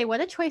just gonna say,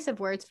 what a choice of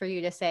words for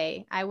you to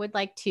say. I would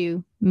like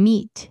to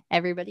meet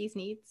everybody's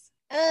needs.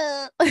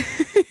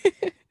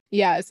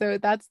 Yeah, so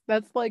that's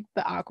like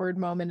the awkward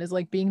moment, is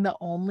like being the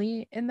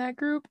only in that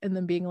group and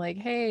then being like,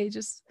 hey,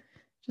 just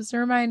a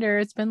reminder,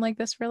 it's been like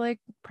this for like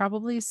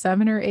probably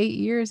 7 or 8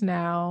 years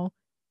now.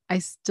 I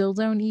still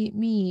don't eat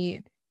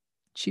meat.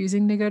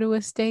 Choosing to go to a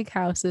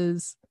steakhouse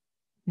is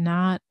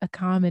not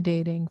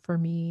accommodating for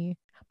me.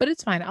 But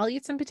it's fine. I'll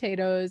eat some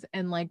potatoes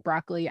and like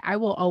broccoli. I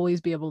will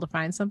always be able to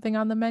find something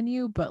on the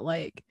menu, but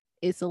like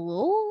it's a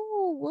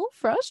little little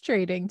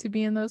frustrating to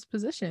be in those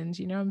positions.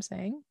 You know what I'm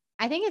saying?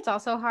 I think it's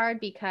also hard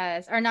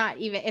because, or not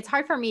even, it's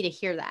hard for me to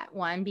hear that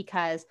one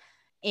because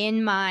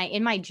in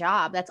my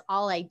job, that's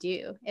all I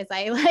do is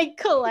I like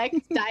collect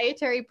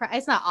dietary.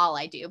 It's not all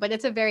I do, but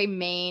it's a very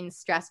main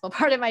stressful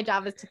part of my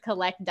job is to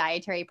collect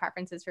dietary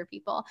preferences for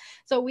people.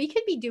 So we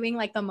could be doing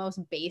like the most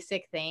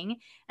basic thing.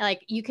 And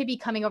like you could be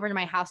coming over to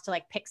my house to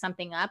like pick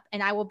something up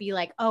and I will be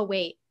like, oh,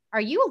 wait, are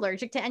you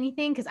allergic to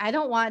anything? Because I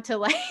don't want to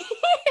like,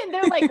 and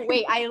they're like,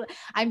 wait,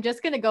 I'm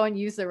just going to go and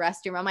use the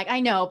restroom. I'm like, I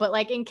know, but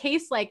like in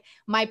case like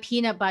my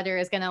peanut butter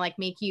is going to like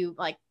make you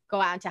like go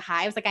out into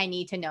hives, like I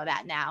need to know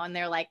that now. And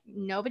they're like,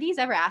 nobody's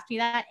ever asked me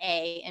that,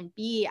 A, and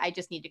B, I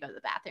just need to go to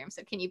the bathroom.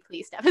 So can you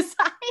please step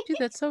aside? Dude,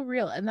 that's so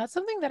real. And that's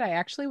something that I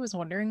actually was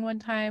wondering one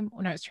time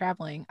when I was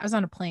traveling. I was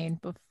on a plane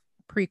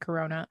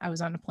pre-corona. I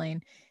was on a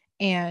plane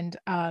and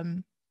I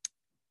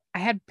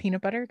had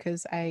peanut butter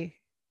because I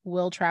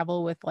will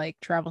travel with like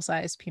travel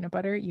size peanut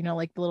butter, you know,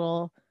 like the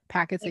little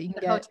packets like that you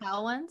can the get.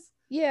 Hotel ones?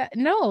 Yeah,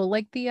 no,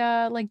 like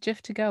the like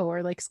Jif to go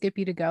or like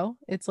Skippy to go.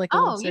 It's like a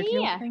little circular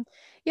Yeah. thing.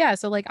 Yeah,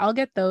 so like I'll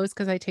get those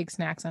because I take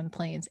snacks on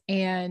planes.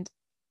 And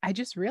I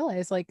just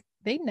realized like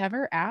they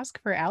never ask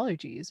for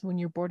allergies when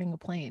you're boarding a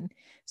plane.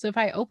 So if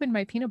I open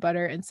my peanut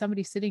butter and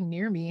somebody sitting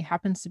near me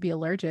happens to be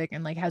allergic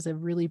and like has a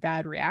really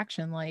bad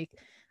reaction, like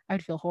I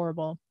would feel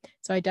horrible.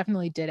 So I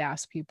definitely did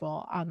ask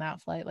people on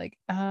that flight, like,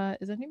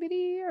 is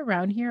anybody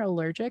around here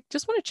allergic?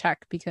 Just want to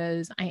check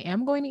because I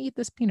am going to eat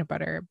this peanut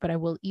butter, but I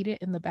will eat it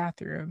in the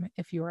bathroom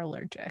if you're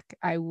allergic.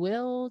 I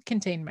will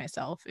contain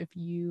myself if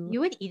you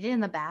would eat it in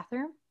the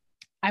bathroom?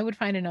 I would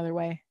find another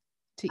way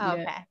to eat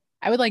it. Okay.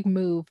 I would like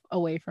move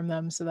away from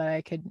them so that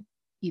I could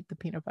eat the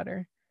peanut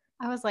butter.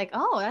 I was like,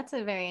 oh, that's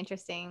a very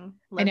interesting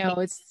I know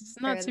location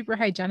it's not for super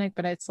hygienic,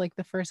 but it's like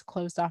the first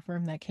closed off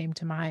room that came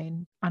to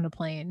mind on a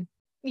plane.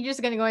 You're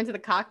just gonna go into the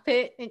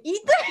cockpit and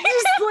eat them?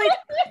 Just like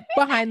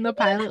behind the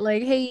pilot,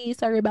 like, hey,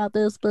 sorry about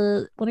this,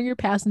 but one of your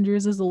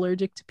passengers is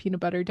allergic to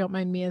peanut butter. Don't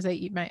mind me as I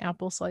eat my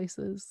apple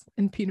slices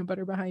and peanut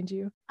butter behind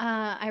you.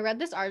 I read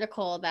this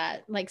article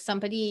that like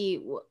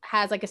somebody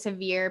has like a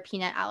severe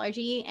peanut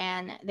allergy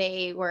and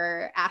they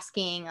were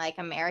asking like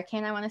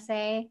American, I want to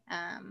say.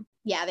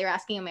 Yeah, they were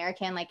asking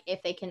American like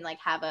if they can like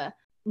have a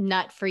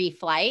nut-free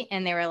flight.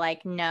 And they were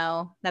like,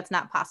 no, that's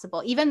not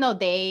possible. Even though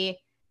they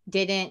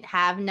didn't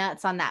have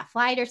nuts on that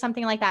flight or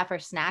something like that for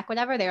snack,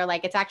 whatever. They were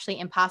like, it's actually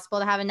impossible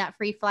to have a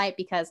nut-free flight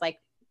because like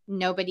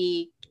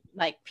nobody,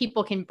 like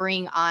people can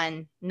bring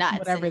on nuts.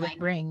 Whatever and, they like,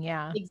 bring,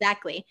 yeah.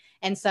 Exactly.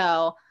 And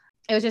so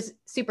it was just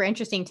super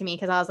interesting to me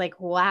because I was like,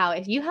 wow,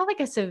 if you have like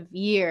a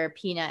severe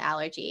peanut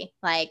allergy,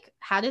 like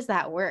how does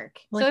that work?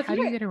 Like, So if how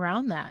do you get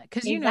around that?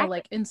 Because you know,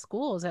 like in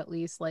schools at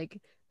least, like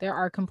there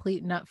are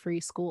complete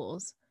nut-free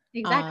schools.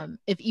 Exactly.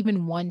 If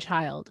even one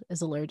child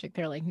is allergic,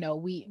 they're like,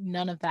 no,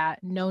 none of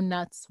that, no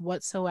nuts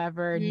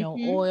whatsoever, no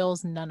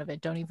oils, none of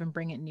it. Don't even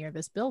bring it near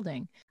this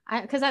building.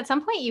 Because at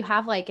some point you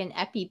have like an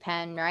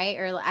EpiPen, right?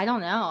 Or I don't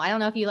know. I don't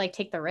know if you like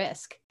take the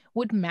risk.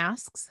 Would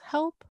masks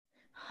help?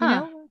 You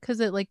know,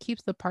 because it like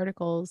keeps the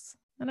particles.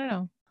 I don't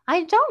know.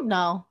 I don't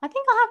know. I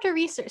think I'll have to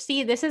research.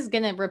 See, this is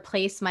going to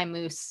replace my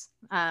Moose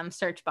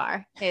search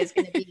bar. Is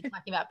going to be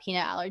talking about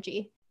peanut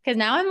allergy. Because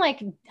now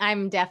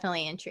I'm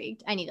definitely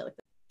intrigued. I need to look.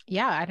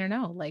 Yeah, I don't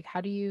know. Like,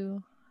 do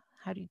you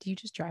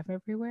just drive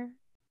everywhere?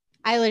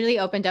 I literally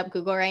opened up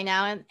Google right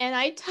now and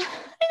I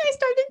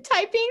started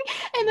typing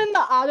and then the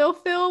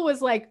autofill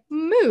was like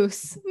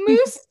moose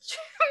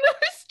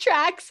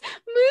tracks,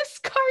 moose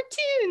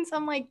cartoons.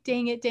 I'm like,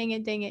 dang it.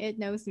 It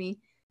knows me.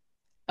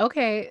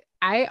 Okay.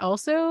 I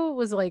also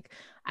was like,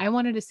 I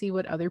wanted to see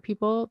what other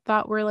people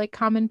thought were like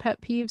common pet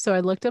peeves. So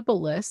I looked up a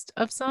list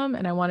of some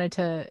and I wanted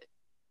to,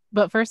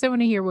 but first I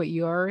want to hear what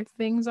your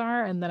things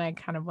are. And then I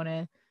kind of want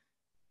to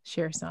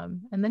share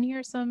some and then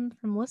hear some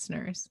from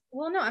listeners.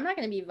 Well, no, I'm not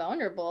going to be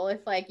vulnerable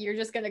if like you're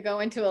just going to go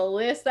into a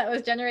list that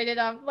was generated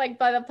on like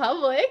by the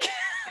public.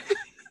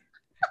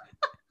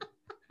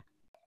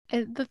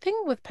 And the thing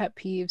with pet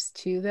peeves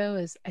too, though,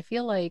 is I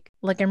feel like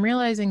I'm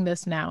realizing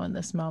this now in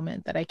this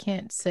moment that I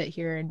can't sit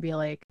here and be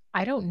like,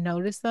 I don't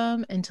notice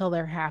them until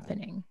they're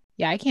happening.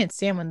 Yeah, I can't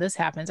stand when this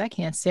happens. I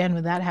can't stand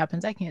when that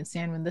happens. I can't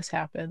stand when this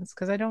happens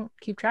because I don't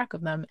keep track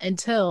of them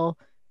until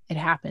it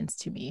happens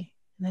to me.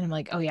 And then I'm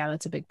like, oh yeah,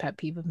 that's a big pet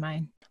peeve of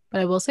mine.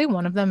 But I will say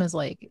one of them is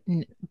like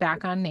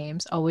back on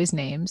names, always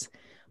names.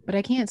 But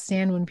I can't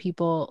stand when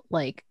people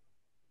like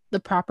the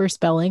proper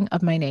spelling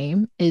of my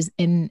name is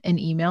in an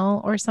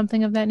email or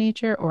something of that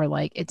nature, or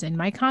like it's in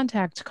my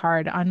contact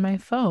card on my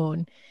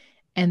phone.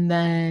 And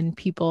then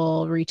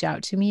people reach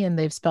out to me and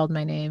they've spelled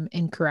my name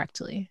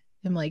incorrectly.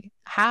 I'm like,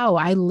 how?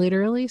 I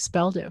literally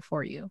spelled it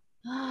for you.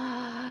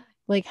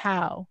 Like,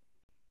 how?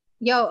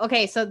 Yo,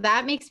 okay. So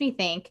that makes me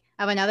think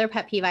of another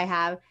pet peeve I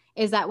have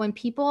is that when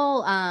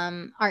people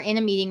are in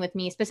a meeting with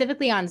me,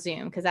 specifically on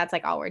Zoom, because that's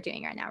like all we're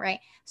doing right now, right?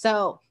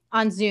 So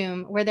on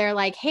Zoom, where they're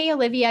like, hey,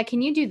 Olivia,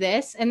 can you do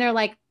this? And they're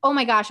like, oh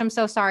my gosh, I'm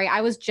so sorry.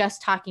 I was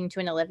just talking to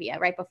an Olivia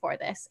right before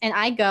this. And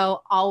I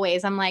go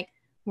always, I'm like,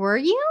 were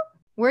you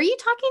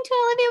talking to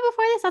Olivia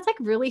before this? That's like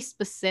really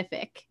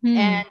specific.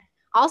 And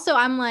Also,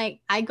 I'm like,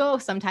 I go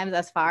sometimes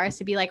as far as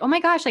to be like, oh my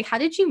gosh, like, how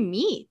did you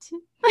meet?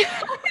 Like,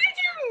 how did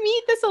you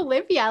meet this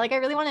Olivia? Like, I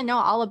really want to know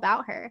all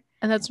about her.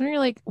 And that's when you're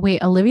like,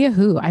 wait, Olivia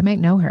who? I might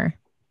know her.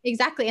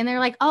 Exactly. And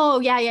they're like, oh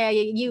yeah,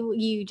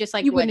 you just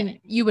like you wouldn't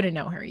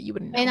know her. You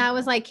wouldn't know and her. I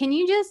was like,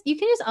 you can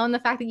just own the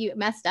fact that you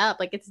messed up.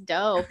 Like, it's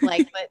dope.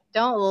 Like, but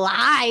don't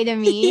lie to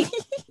me.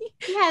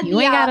 You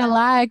ain't gotta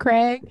lie,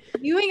 Craig.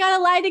 You ain't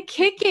gotta lie to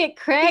kick it,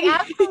 Craig.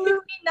 Absolutely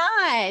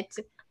not.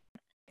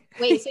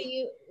 Wait, so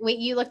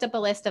you looked up a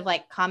list of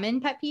like common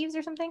pet peeves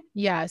or something?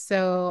 Yeah.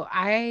 So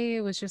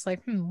I was just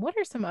like, what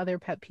are some other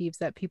pet peeves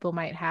that people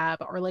might have?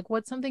 Or like,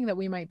 what's something that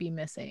we might be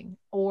missing?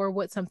 Or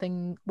what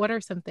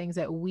are some things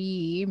that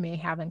we may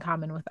have in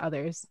common with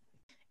others?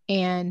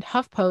 And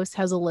HuffPost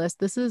has a list.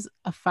 This is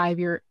a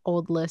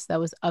 5-year-old list that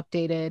was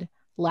updated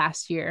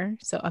last year.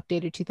 So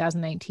updated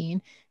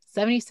 2019,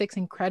 76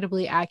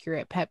 incredibly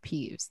accurate pet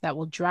peeves that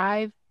will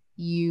drive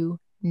you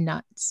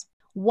nuts.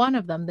 One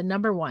of them, the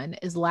number one,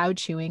 is loud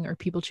chewing or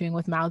people chewing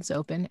with mouths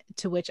open,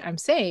 to which I'm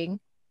saying,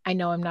 I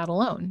know I'm not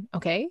alone.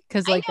 Okay.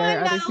 Because like there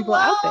are other people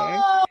out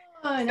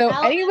there. So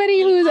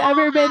anybody who's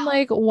ever been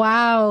like,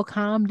 wow,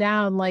 calm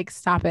down, like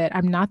stop it.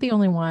 I'm not the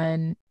only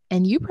one.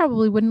 And you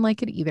probably wouldn't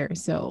like it either.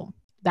 So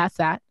that's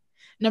that.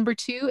 Number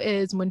two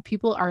is when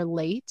people are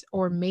late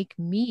or make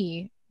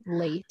me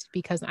late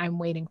because I'm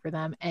waiting for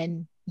them.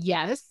 And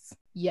yes.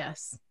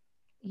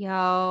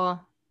 Yo,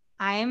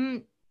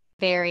 I'm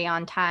very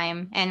on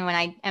time. And when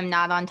I am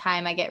not on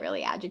time, I get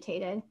really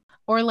agitated.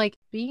 Or like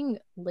being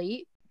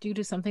late due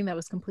to something that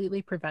was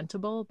completely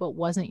preventable, but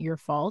wasn't your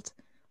fault.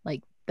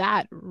 Like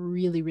that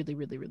really, really,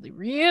 really, really,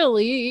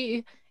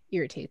 really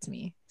irritates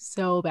me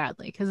so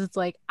badly. Because it's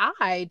like,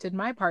 I did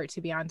my part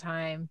to be on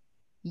time.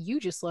 You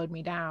just slowed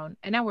me down.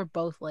 And now we're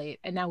both late.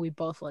 And now we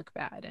both look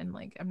bad. And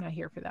like, I'm not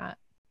here for that.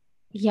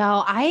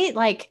 Yo, I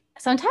like,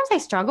 sometimes I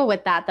struggle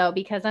with that though,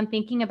 because I'm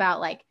thinking about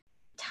like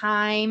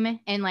time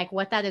and like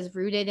what that is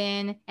rooted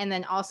in. And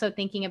then also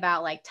thinking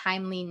about like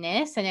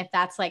timeliness. And if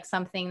that's like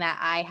something that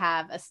I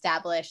have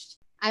established,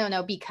 I don't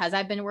know, because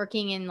I've been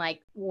working in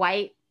like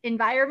white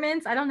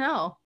environments. I don't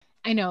know.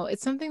 I know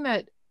it's something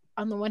that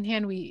on the one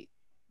hand, we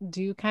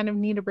do kind of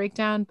need a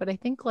breakdown, but I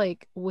think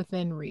like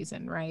within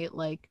reason, right?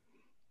 Like,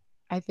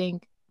 I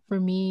think for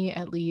me,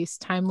 at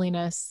least,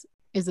 timeliness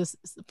is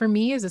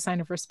a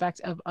sign of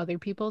respect of other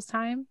people's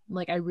time.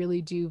 Like I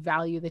really do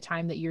value the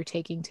time that you're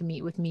taking to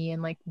meet with me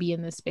and like be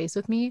in this space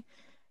with me.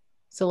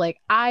 So like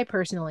I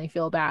personally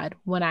feel bad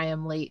when I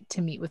am late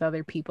to meet with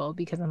other people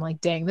because I'm like,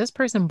 dang, this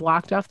person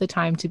blocked off the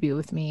time to be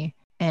with me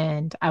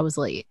and I was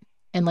late.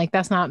 And like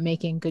that's not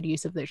making good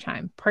use of their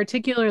time,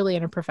 particularly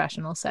in a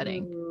professional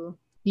setting. Ooh.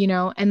 You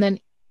know, and then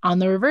on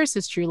the reverse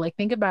is true. Like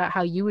think about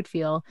how you would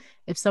feel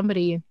if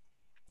somebody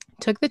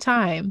took the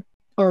time,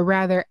 or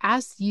rather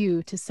asked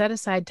you to set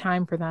aside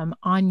time for them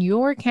on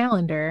your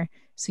calendar.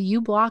 So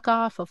you block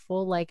off a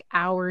full like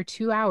hour,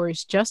 2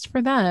 hours just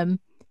for them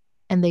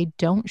and they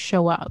don't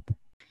show up.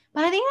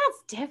 But I think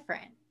that's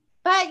different.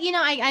 But, you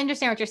know, I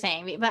understand what you're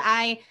saying. But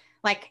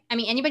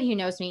anybody who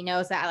knows me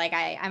knows that like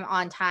I'm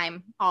on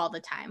time all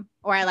the time,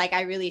 or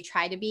I really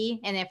try to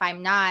be. And if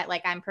I'm not,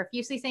 like I'm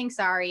profusely saying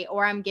sorry,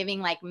 or I'm giving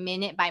like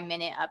minute by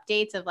minute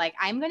updates of like,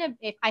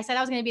 if I said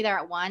I was going to be there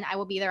at 1, I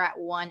will be there at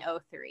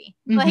 1:03.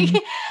 Mm-hmm. Like,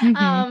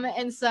 Mm-hmm.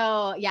 and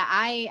so, yeah,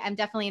 I am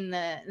definitely in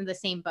the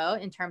same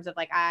boat in terms of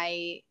like,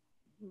 I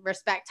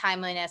respect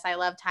timeliness. I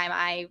love time.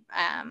 I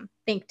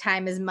think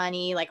time is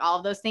money, like all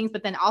of those things.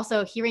 But then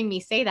also hearing me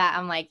say that,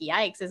 I'm like,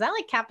 yikes, is that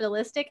like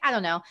capitalistic? I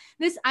don't know.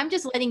 I'm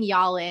just letting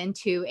y'all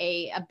into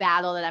a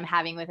battle that I'm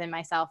having within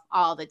myself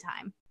all the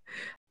time.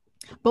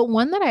 But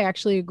one that I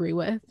actually agree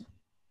with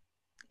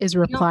is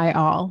reply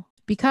all,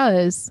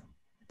 because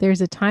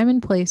there's a time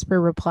and place for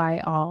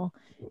reply all.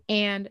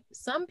 And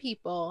some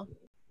people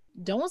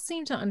don't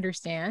seem to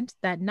understand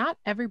that not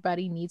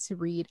everybody needs to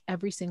read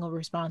every single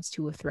response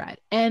to a thread.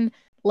 And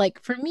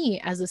like for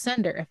me as a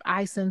sender, if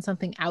I send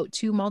something out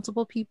to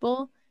multiple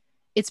people,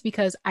 it's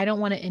because I don't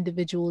want to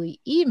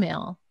individually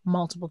email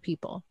multiple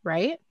people,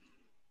 right?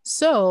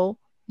 So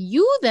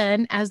you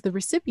then, as the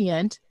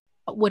recipient,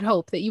 would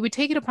hope that you would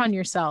take it upon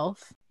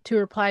yourself to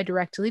reply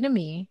directly to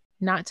me,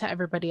 not to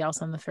everybody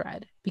else on the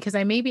thread, because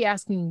I may be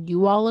asking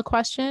you all a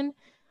question,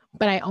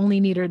 but I only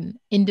need an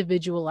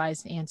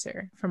individualized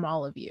answer from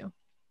all of you.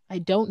 I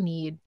don't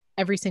need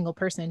every single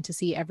person to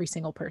see every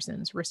single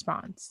person's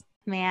response.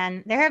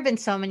 Man, there have been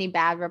so many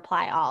bad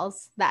reply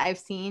alls that I've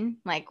seen,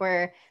 like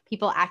where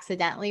people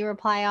accidentally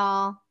reply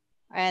all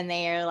and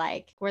they are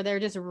like, where they're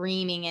just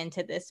reaming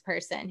into this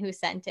person who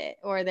sent it,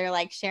 or they're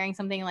like sharing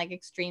something like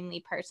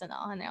extremely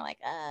personal and they're like,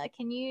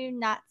 can you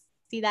not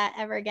see that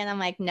ever again? I'm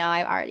like, no,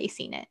 I've already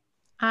seen it.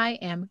 I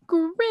am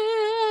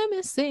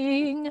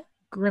grimacing.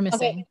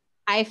 Okay.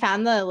 I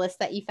found the list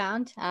that you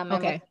found.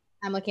 Okay.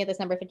 I'm looking at this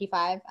number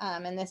 55.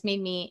 And this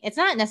made me, it's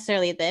not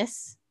necessarily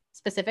this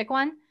specific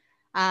one.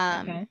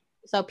 Okay.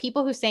 So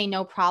people who say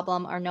no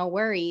problem or no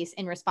worries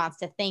in response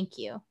to thank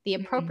you, the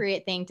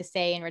appropriate thing to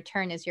say in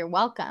return is you're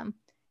welcome.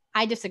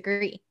 I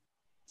disagree.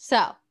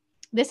 So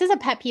this is a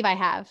pet peeve I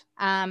have.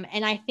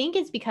 And I think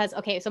it's because,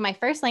 okay, so my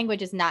first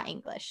language is not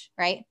English,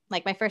 right?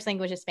 Like my first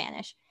language is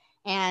Spanish.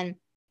 And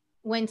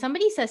when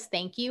somebody says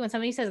thank you, when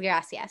somebody says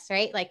gracias,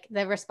 right? Like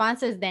the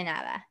response is de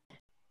nada.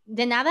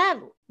 De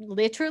nada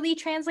literally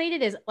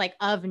translated is like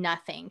of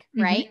nothing,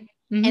 right?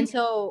 Mm-hmm. And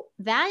so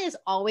that is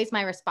always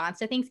my response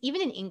to things,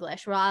 even in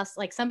English, where else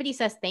like somebody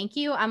says thank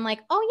you, I'm like,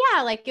 oh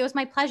yeah, like it was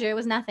my pleasure. It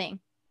was nothing.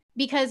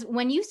 Because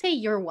when you say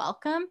you're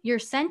welcome, you're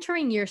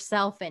centering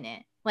yourself in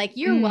it. Like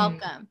you're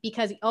welcome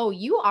because, oh,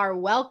 you are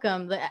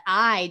welcome that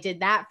I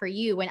did that for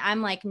you. When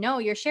I'm like, no,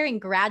 you're sharing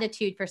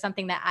gratitude for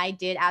something that I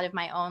did out of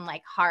my own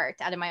like heart,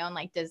 out of my own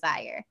like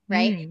desire.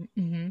 Right.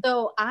 Mm-hmm.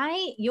 So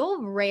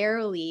you'll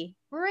rarely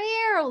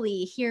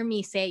hear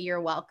me say you're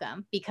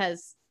welcome,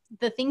 because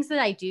the things that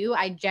I do,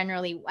 I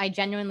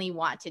genuinely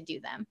want to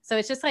do them. So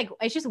it's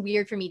just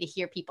weird for me to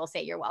hear people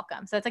say you're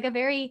welcome. So it's like a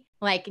very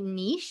like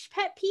niche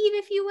pet peeve,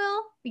 if you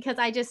will, because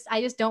I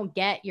just don't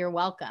get you're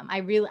welcome.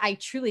 I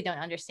truly don't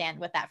understand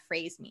what that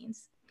phrase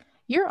means.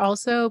 You're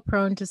also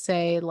prone to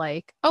say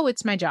like, oh,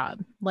 it's my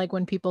job. Like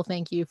when people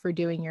thank you for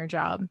doing your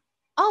job.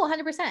 Oh,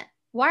 100%.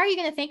 Why are you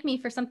going to thank me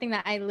for something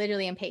that I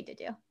literally am paid to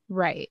do?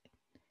 Right.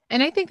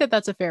 And I think that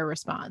that's a fair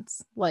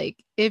response.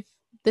 Like if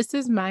this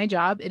is my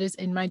job, it is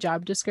in my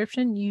job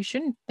description, you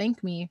shouldn't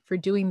thank me for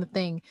doing the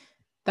thing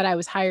that I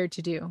was hired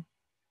to do.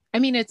 I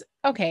mean, it's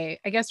okay.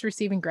 I guess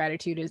receiving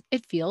gratitude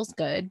it feels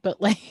good,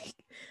 but like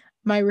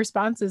my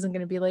response isn't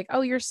going to be like,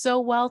 oh, you're so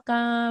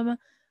welcome.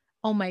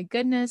 Oh my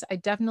goodness, I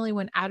definitely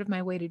went out of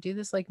my way to do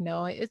this. Like,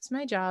 no, it's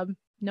my job.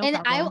 No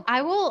and problem.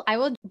 I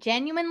will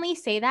genuinely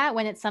say that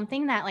when it's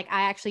something that like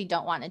I actually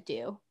don't want to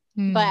do,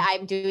 but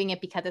I'm doing it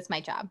because it's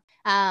my job.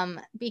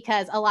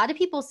 Because a lot of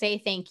people say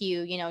thank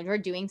you, we're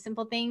doing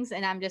simple things,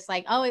 and I'm just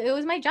like, oh, it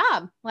was my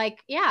job.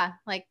 Like, yeah,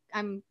 like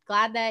I'm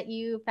glad that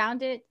you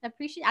found it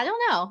appreciated. I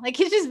don't know. Like,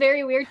 it's just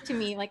very weird to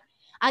me. Like,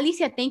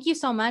 Alicia, thank you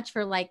so much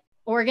for like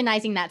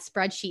organizing that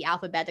spreadsheet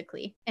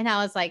alphabetically. And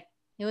I was like,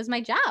 it was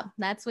my job.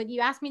 That's what you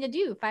asked me to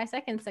do 5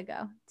 seconds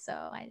ago. So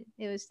I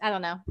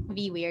don't know,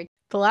 be weird.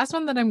 The last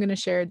one that I'm going to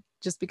share,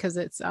 just because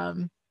it's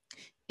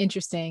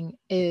interesting,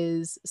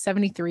 is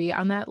 73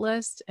 on that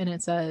list. And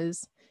it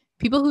says,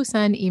 people who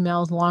send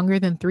emails longer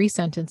than 3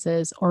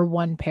 sentences or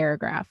 1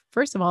 paragraph.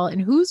 First of all, in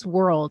whose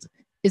world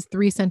is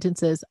 3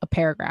 sentences a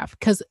paragraph?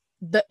 Because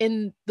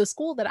in the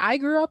school that I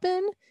grew up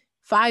in,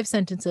 5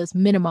 sentences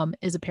minimum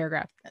is a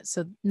paragraph.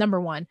 So number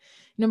 1.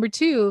 Number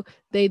 2,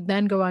 they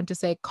then go on to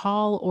say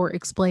call or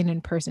explain in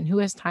person. Who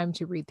has time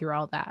to read through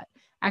all that?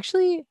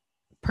 Actually,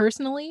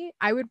 personally,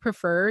 I would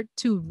prefer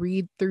to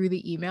read through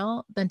the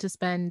email than to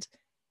spend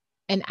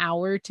an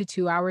hour to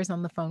 2 hours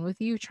on the phone with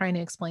you trying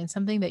to explain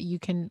something that you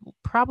can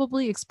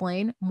probably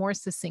explain more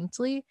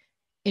succinctly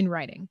in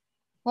writing.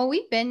 Well,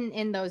 we've been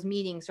in those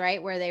meetings,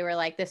 right, where they were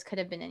like, this could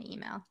have been an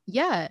email.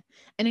 Yeah.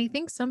 And I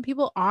think some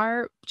people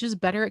are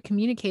just better at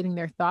communicating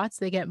their thoughts.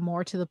 They get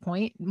more to the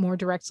point, more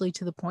directly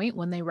to the point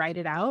when they write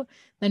it out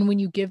than when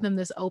you give them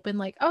this open,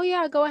 like, oh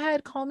yeah, go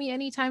ahead, call me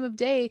any time of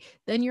day.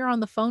 Then you're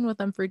on the phone with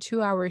them for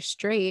 2 hours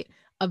straight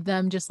of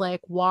them just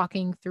like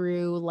walking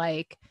through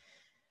like,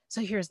 so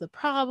here's the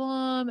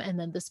problem. And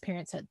then this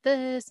parent said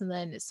this. And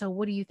then, so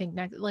what do you think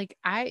next? Like,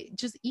 I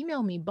just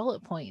email me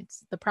bullet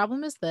points. The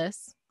problem is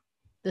this.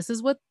 This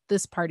is what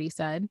this party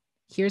said.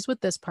 Here's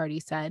what this party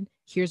said.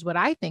 Here's what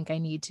I think I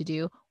need to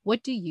do.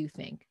 What do you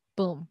think?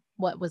 Boom.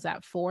 What was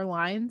that? 4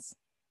 lines?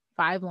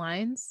 5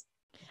 lines?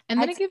 And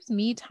then it gives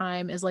me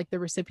time as like the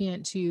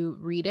recipient to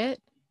read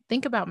it,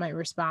 think about my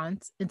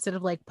response instead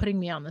of like putting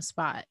me on the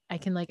spot. I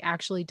can like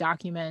actually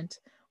document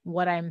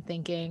what I'm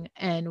thinking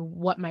and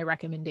what my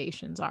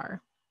recommendations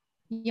are.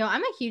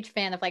 I'm a huge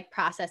fan of like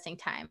processing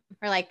time,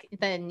 or like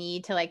the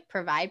need to like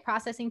provide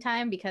processing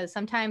time, because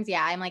sometimes,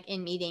 I'm like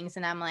in meetings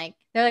and I'm like,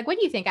 they're like, what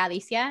do you think,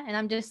 Alicia? And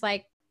I'm just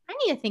like, I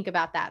need to think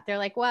about that. They're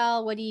like,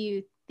 well, what do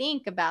you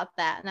think about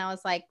that? And I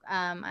was like,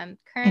 I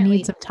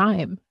need some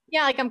time.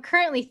 Yeah. Like I'm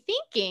currently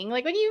thinking,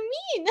 like, what do you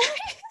mean?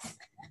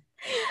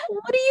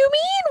 What do you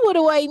mean? What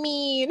do I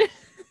mean?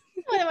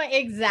 What am I?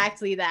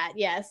 Exactly that.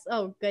 Yes.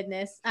 Oh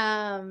goodness.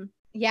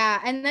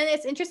 Yeah. And then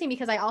it's interesting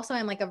because I also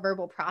am like a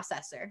verbal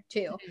processor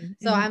too. Mm-hmm.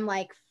 So I'm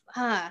like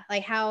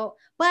how,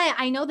 but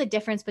I know the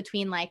difference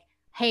between like,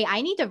 hey,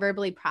 I need to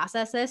verbally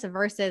process this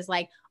versus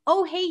like,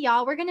 oh, hey,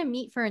 y'all, we're going to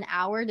meet for an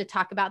hour to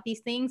talk about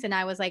these things. And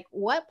I was like,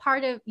 what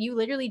part of you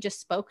literally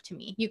just spoke to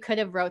me? You could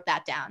have wrote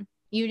that down.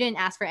 You didn't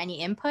ask for any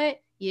input.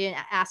 You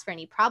didn't ask for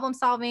any problem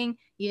solving.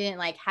 You didn't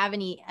like have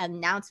any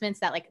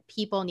announcements that like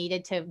people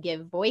needed to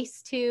give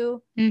voice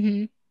to.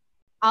 Mm-hmm.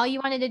 All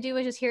you wanted to do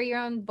was just hear your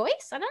own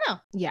voice. I don't know.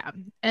 Yeah.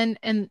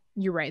 And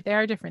you're right.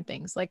 There are different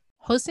things like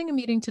hosting a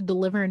meeting to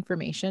deliver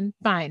information.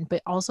 Fine.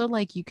 But also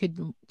like you could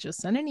just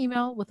send an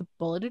email with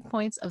bulleted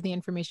points of the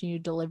information you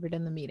delivered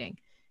in the meeting,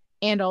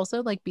 and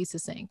also like be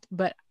succinct.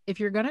 But if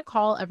you're going to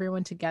call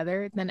everyone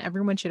together, then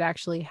everyone should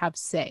actually have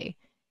say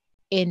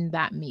in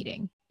that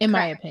meeting, in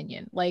my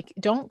opinion. Like,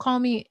 don't call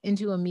me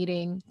into a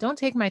meeting. Don't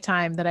take my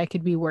time that I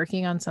could be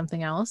working on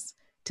something else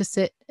to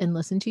sit and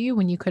listen to you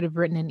when you could have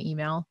written an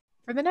email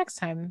for the next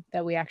time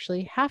that we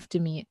actually have to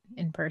meet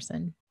in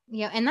person.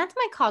 Yeah, and that's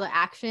my call to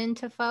action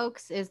to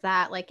folks is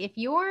that like if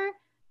you're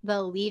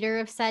the leader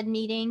of said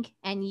meeting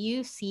and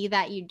you see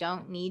that you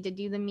don't need to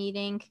do the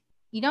meeting,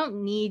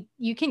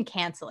 you can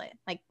cancel it.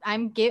 Like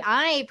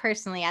I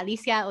personally,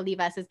 Alicia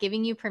Olivas is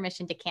giving you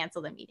permission to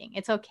cancel the meeting.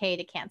 It's okay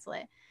to cancel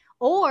it.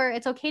 Or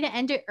it's okay to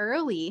end it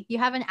early. You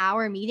have an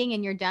hour meeting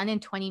and you're done in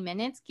 20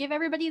 minutes. Give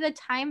everybody the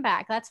time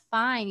back. That's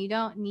fine. You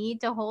don't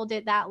need to hold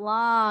it that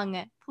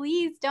long.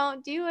 Please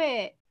don't do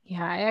it.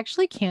 Yeah, I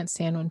actually can't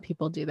stand when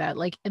people do that.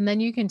 Like, and then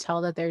you can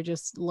tell that they're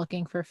just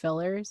looking for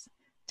fillers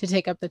to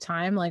take up the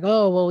time. Like,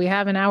 oh, well, we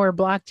have an hour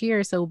blocked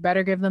here, so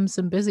better give them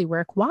some busy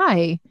work.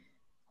 Why?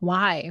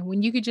 Why?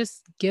 When you could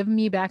just give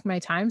me back my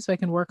time so I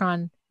can work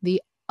on the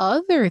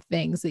other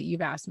things that you've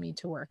asked me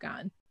to work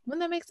on.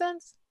 Wouldn't that make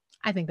sense?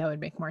 I think that would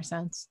make more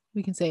sense.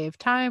 We can save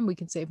time, we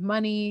can save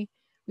money,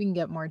 we can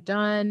get more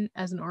done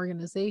as an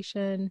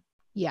organization.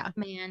 Yeah.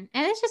 Man.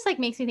 And it's just like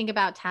makes me think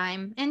about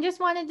time and just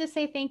wanted to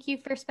say thank you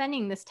for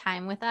spending this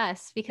time with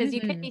us because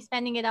you could be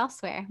spending it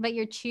elsewhere, but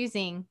you're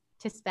choosing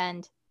to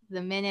spend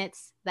the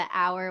minutes, the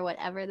hour,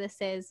 whatever this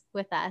is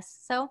with us.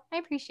 So I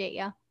appreciate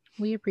you.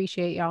 We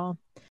appreciate y'all.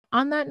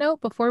 On that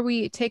note, before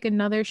we take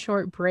another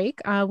short break,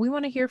 we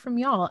want to hear from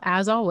y'all.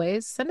 As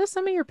always, send us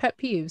some of your pet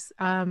peeves.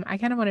 I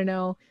kind of want to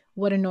know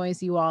what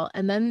annoys you all.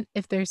 And then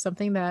if there's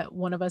something that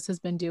one of us has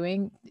been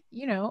doing,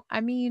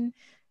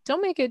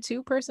 don't make it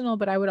too personal,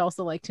 but I would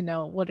also like to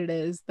know what it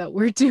is that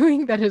we're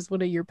doing that is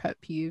one of your pet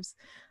peeves.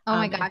 Oh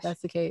my gosh. If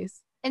that's the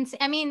case. And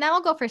I mean, that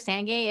will go for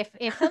Sangay.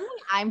 If something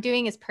I'm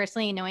doing is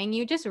personally annoying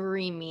you, just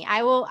ream me.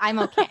 I'm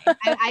okay.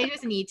 I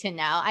just need to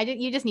know.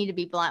 You just need to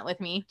be blunt with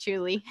me,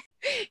 truly.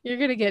 You're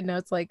going to get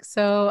notes like,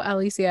 so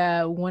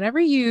Alicia, whenever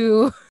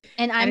you...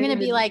 And I'm going to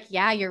be like,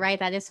 yeah, you're right.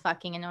 That is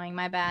fucking annoying.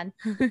 My bad.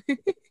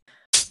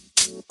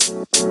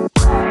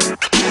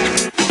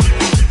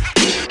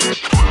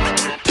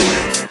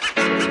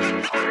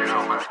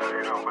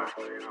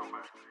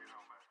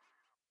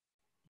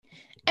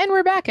 And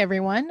we're back,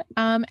 everyone.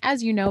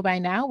 As you know by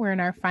now, we're in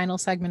our final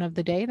segment of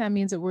the day. That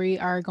means that we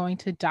are going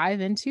to dive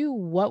into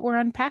what we're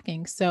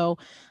unpacking. So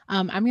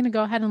I'm going to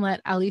go ahead and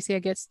let Alicia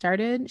get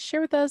started.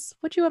 Share with us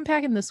what you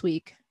unpacking this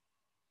week.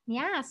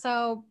 Yeah,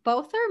 so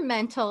both are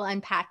mental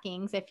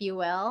unpackings, if you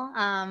will.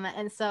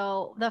 And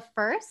so the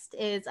first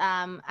is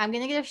I'm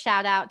going to give a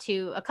shout out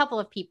to a couple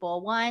of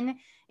people. One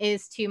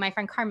is to my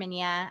friend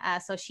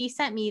Carminia. So she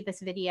sent me this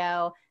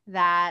video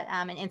that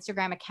an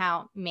Instagram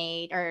account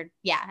made.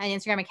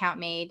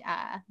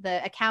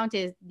 The account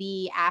is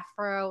the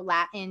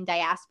Afro-Latin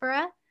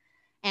Diaspora.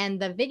 And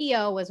the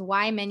video was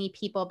why many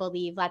people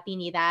believe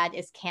Latinidad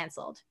is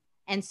canceled.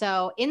 And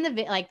so in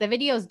the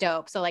video is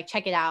dope. So like,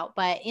 check it out.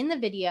 But in the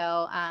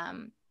video,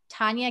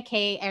 Tanya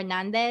K.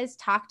 Hernandez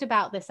talked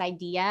about this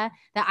idea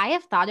that I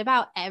have thought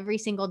about every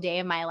single day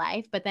of my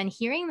life. But then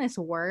hearing this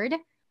word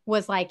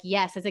was like,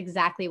 yes, that's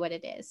exactly what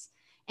it is.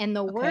 And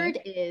the word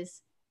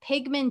is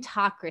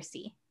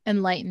pigmentocracy.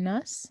 Enlighten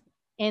us.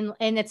 And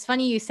it's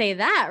funny you say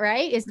that,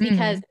 right? Is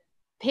because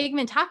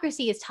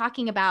pigmentocracy is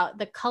talking about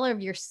the color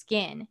of your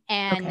skin.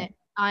 And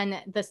on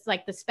this,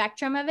 like the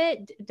spectrum of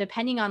it,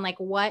 depending on like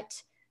what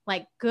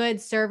like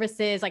goods,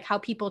 services, like how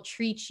people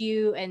treat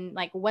you and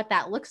like what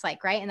that looks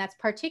like, right? And that's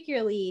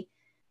particularly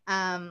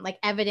like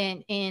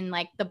evident in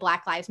like the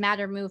Black Lives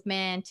Matter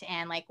movement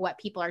and like what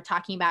people are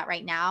talking about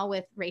right now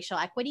with racial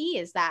equity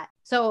is that.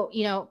 So,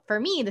 you know, for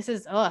me, this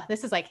is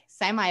like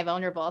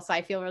semi-vulnerable. So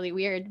I feel really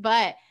weird,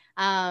 but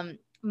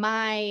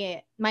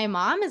my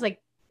mom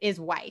is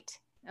white.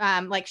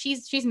 Like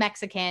she's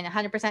Mexican,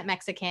 100%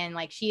 Mexican.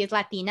 Like she is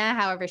Latina,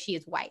 however, she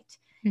is white.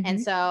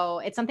 And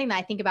so it's something that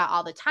I think about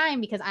all the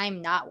time because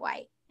I'm not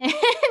white.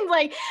 And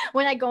like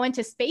when I go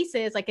into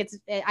spaces, like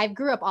I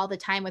grew up all the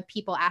time with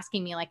people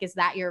asking me like, is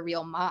that your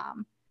real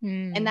mom?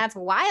 And that's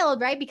wild,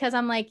 right? Because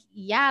I'm like,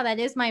 yeah, that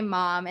is my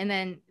mom. And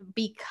then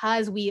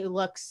because we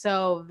look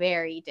so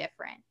very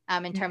different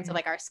in terms of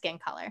like our skin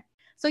color.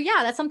 So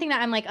yeah, that's something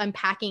that I'm like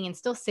unpacking and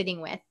still sitting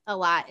with a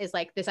lot is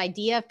like this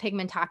idea of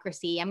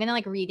pigmentocracy. I'm going to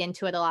like read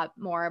into it a lot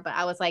more, but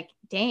I was like,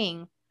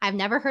 dang, I've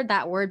never heard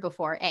that word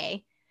before,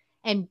 A.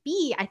 And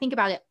B, I think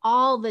about it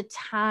all the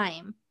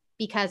time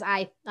because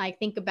I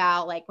think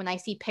about like when I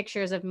see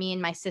pictures of me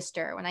and my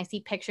sister, when I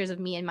see pictures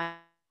of me and my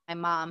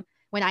mom,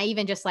 when I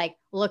even just like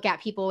look at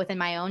people within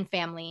my own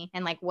family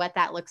and like what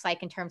that looks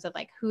like in terms of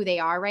like who they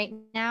are right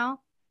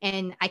now.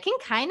 And I can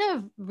kind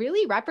of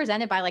really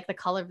represent it by like the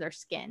color of their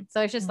skin.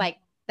 So it's just like,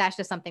 that's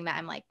just something that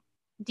I'm like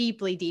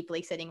deeply,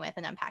 deeply sitting with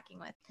and unpacking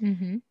with.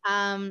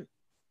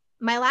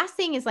 My last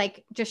thing is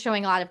like just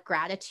showing a lot of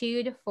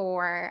gratitude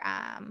for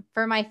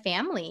my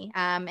family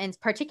and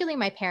particularly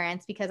my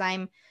parents, because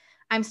I'm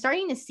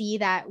starting to see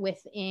that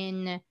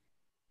within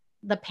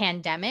the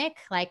pandemic,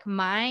 like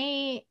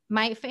my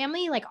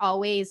family like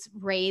always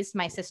raised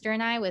my sister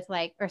and I with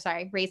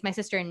raised my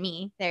sister and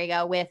me, there you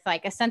go, with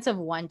like a sense of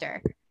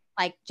wonder.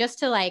 Like just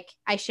to like,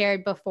 I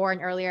shared before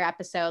an earlier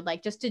episode,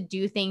 like just to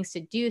do things,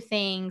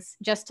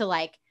 just to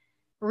like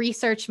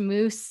research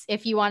moose.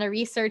 If you want to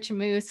research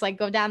moose, like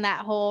go down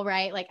that hole.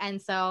 Right. Like,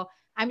 and so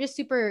I'm just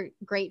super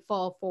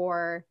grateful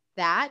for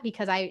that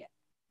because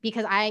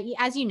because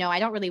as you know, I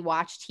don't really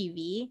watch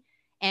TV.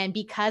 And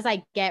because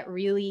I get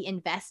really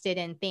invested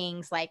in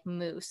things like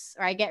moose,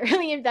 or I get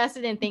really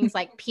invested in things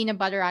like peanut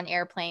butter on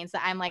airplanes,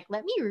 that I'm like,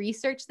 let me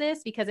research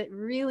this because it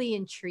really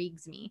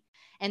intrigues me.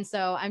 And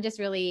so I'm just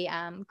really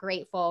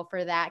grateful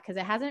for that, because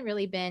it hasn't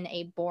really been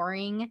a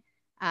boring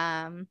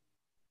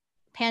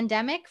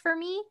pandemic for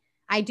me.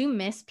 I do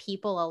miss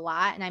people a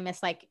lot, and I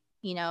miss like,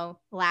 you know,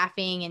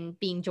 laughing and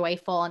being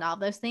joyful and all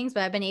those things.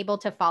 But I've been able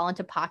to fall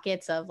into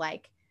pockets of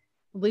like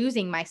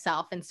losing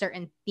myself in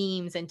certain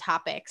themes and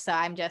topics. So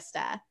I'm just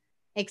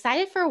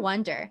excited for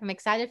wonder. I'm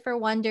excited for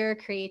wonder,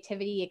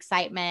 creativity,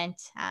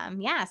 excitement.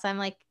 Yeah. So I'm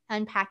like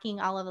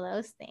unpacking all of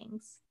those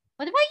things.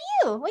 What about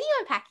you? What are you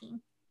unpacking?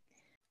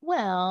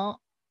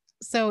 Well,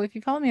 so if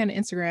you follow me on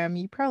Instagram,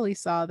 you probably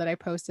saw that I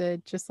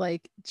posted just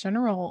like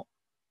general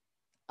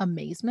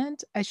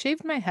amazement. I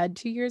shaved my head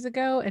 2 years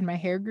ago and my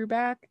hair grew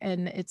back,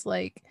 and it's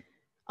like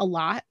a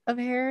lot of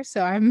hair.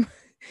 So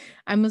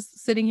I'm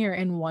sitting here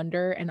in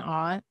wonder and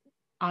awe,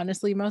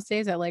 honestly, most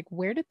days at like,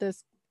 where did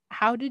this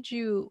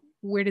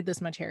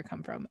much hair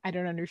come from? I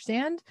don't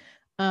understand.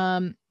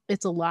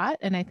 It's a lot,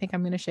 and I think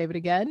I'm gonna shave it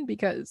again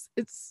because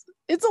it's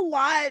a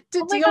lot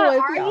to deal with.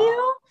 Are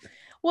you?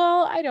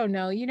 Well, I don't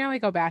know. You know, I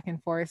go back and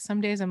forth.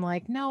 Some days I'm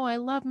like, no, I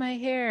love my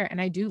hair.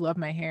 And I do love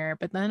my hair.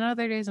 But then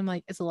other days I'm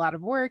like, it's a lot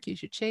of work. You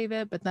should shave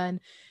it. But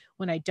then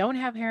when I don't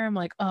have hair, I'm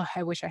like, oh,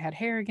 I wish I had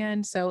hair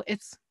again. So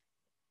it's,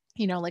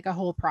 you know, like a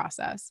whole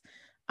process.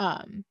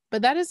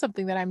 But that is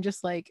something that I'm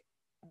just like,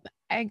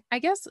 I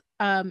guess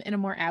in a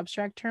more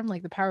abstract term,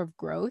 like the power of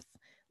growth,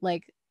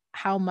 like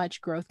how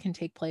much growth can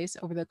take place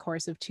over the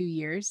course of 2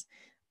 years,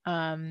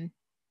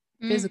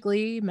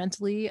 physically,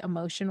 mentally,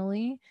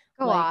 emotionally.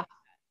 Go like off.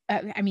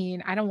 I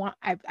mean,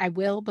 I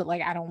will, but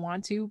like, I don't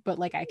want to, but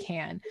like, I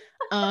can.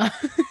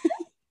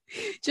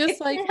 Just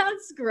like,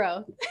 That's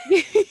growth.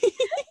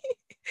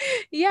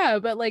 yeah,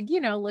 but like, you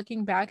know,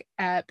 looking back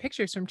at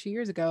pictures from 2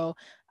 years ago,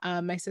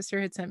 my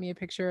sister had sent me a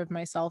picture of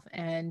myself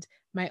and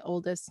my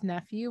oldest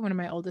nephew, one of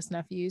my oldest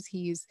nephews.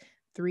 He's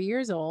 3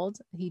 years old.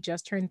 He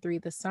just turned 3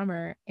 this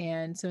summer.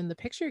 And so in the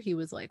picture, he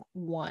was like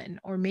 1,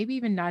 or maybe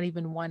even not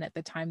even 1 at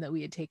the time that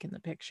we had taken the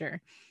picture.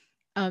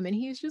 And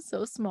he was just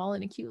so small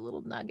and a cute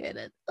little nugget.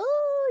 And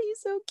oh, he's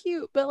so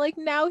cute. But like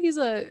now he's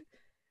a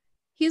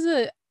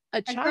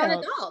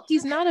child.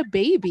 He's not a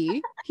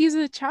baby. He's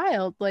a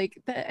child.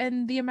 Like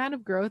and the amount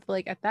of growth,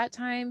 like at that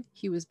time,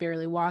 he was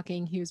barely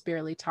walking, he was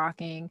barely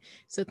talking.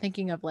 So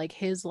thinking of like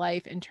his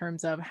life in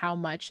terms of how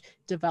much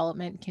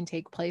development can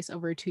take place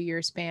over a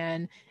 2-year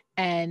span.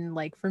 And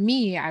like for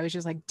me, I was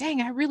just like, dang,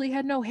 I really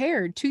had no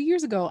hair 2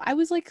 years ago. I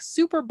was like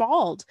super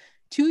bald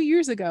 2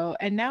 years ago.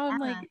 And now I'm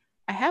like,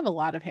 I have a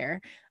lot of hair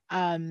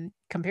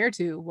compared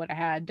to what I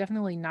had.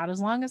 Definitely not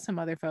as long as some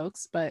other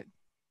folks, but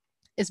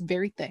it's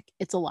very thick.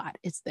 It's a lot.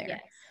 It's there.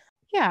 Yes.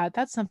 Yeah,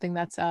 that's something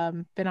that's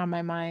been on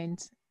my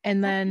mind.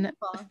 And then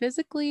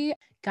physically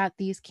got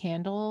these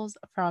candles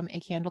from a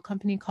candle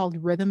company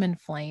called Rhythm and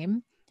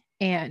Flame.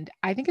 And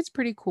I think it's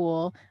pretty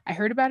cool. I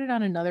heard about it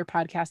on another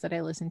podcast that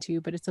I listened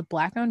to, but it's a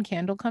Black-owned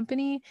candle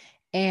company.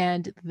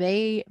 And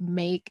they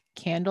make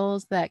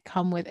candles that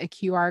come with a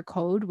QR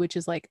code, which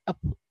is like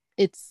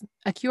it's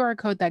a QR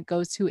code that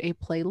goes to a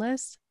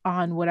playlist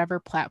on whatever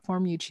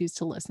platform you choose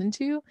to listen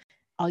to.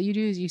 All you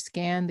do is you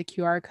scan the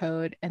QR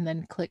code and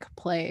then click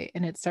play,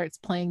 and it starts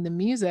playing the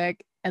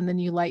music, and then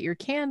you light your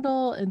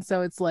candle. And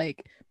so it's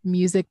like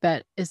music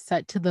that is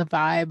set to the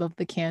vibe of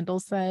the candle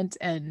scent,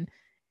 and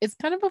it's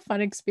kind of a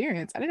fun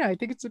experience. I don't know. I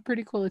think it's a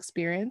pretty cool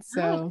experience.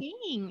 So,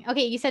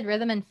 okay, you said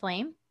Rhythm and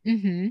Flame.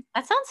 Mm-hmm.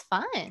 That sounds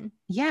fun.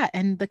 Yeah,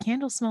 and the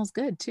candle smells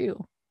good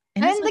too.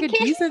 And it's like a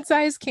decent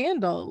sized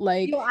candle.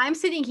 Like, I'm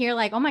sitting here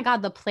like, oh my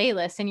God, the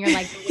playlist. And you're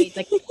like, wait,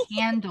 the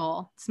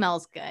candle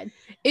smells good.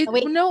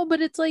 No, but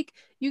it's like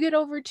you get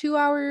over 2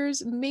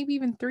 hours, maybe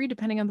even 3,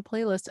 depending on the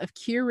playlist, of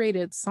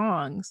curated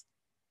songs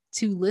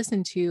to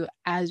listen to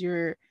as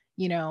you're,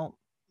 you know,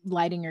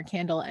 lighting your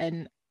candle.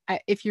 And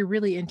if you're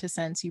really into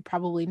scents, you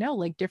probably know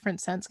like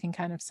different scents can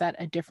kind of set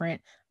a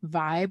different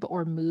vibe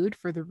or mood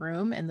for the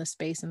room and the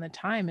space and the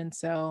time. And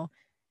so,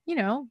 you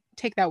know,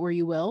 take that where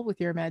you will with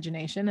your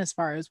imagination as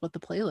far as what the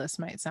playlist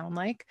might sound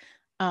like,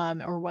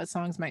 or what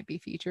songs might be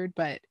featured.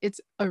 But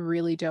it's a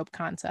really dope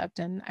concept,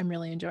 and I'm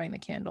really enjoying the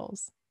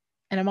candles.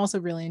 And I'm also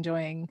really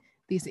enjoying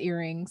these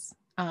earrings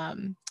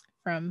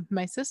from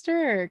my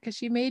sister, because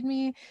she made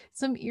me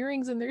some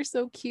earrings and they're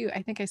so cute.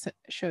 I think I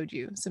showed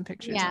you some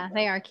pictures. Yeah,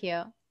 they are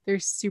cute. They're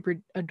super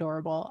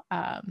adorable.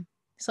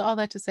 So all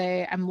that to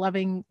say, I'm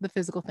loving the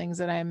physical things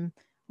that I'm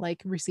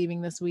like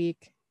receiving this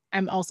week.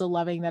 I'm also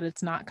loving that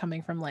it's not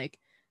coming from like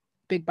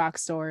big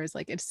box stores.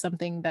 Like it's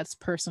something that's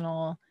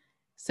personal.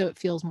 So it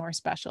feels more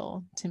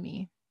special to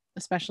me,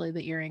 especially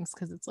the earrings,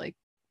 because it's like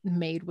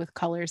made with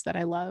colors that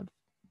I love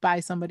by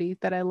somebody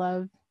that I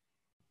love.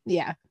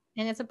 Yeah.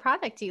 And it's a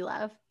product you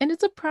love. And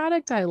it's a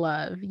product I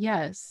love.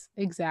 Yes,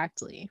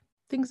 exactly.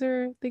 Things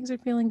are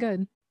feeling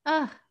good.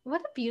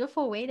 What a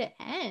beautiful way to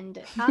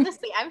end.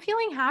 Honestly, I'm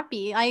feeling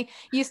happy.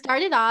 You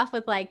started off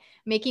with like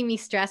making me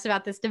stress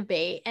about this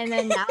debate, and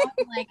then now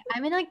I'm like,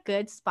 I'm in a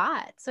good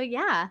spot. So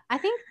yeah, I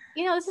think,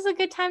 this is a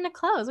good time to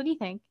close. What do you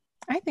think?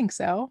 I think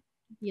so.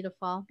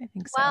 Beautiful. I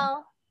think so.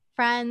 Well,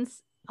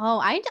 friends,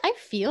 I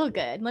feel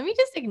good. Let me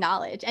just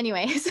acknowledge.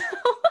 Anyway, so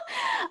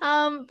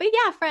but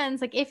yeah,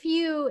 friends, like if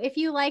you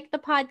like the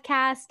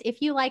podcast,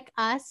 if you like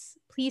us,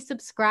 please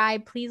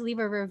subscribe, please leave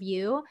a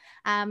review,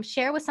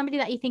 share with somebody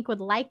that you think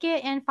would like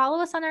it, and follow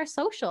us on our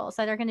socials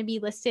that are going to be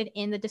listed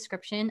in the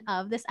description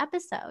of this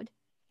episode.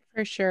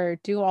 For sure.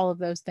 Do all of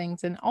those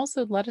things. And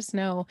also let us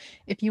know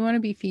if you want to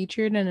be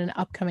featured in an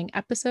upcoming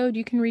episode.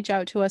 You can reach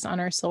out to us on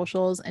our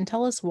socials and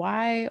tell us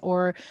why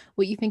or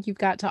what you think you've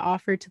got to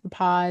offer to the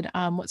pod,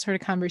 what sort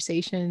of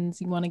conversations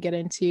you want to get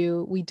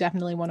into. We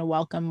definitely want to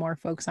welcome more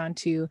folks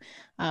onto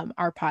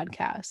our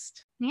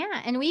podcast.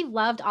 Yeah. And we've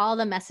loved all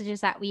the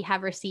messages that we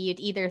have received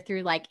either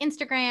through like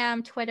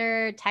Instagram,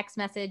 Twitter, text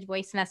message,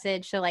 voice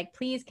message. So like,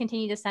 please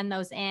continue to send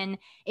those in.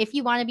 If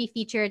you want to be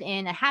featured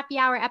in a happy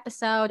hour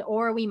episode,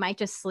 or we might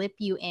just slip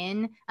you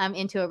in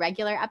into a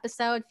regular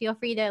episode, feel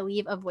free to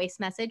leave a voice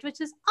message,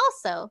 which is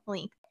also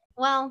linked.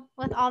 Well,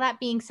 with all that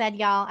being said,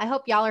 y'all, I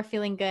hope y'all are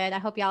feeling good. I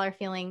hope y'all are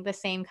feeling the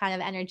same kind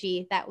of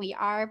energy that we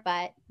are.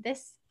 But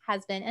this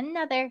has been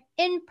another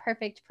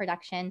imperfect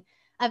production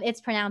of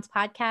It's Pronounced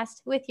podcast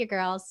with your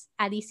girls,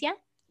 Alicia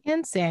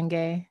and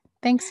Sangay.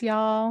 Thanks,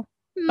 y'all.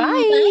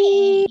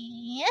 Bye.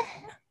 Bye.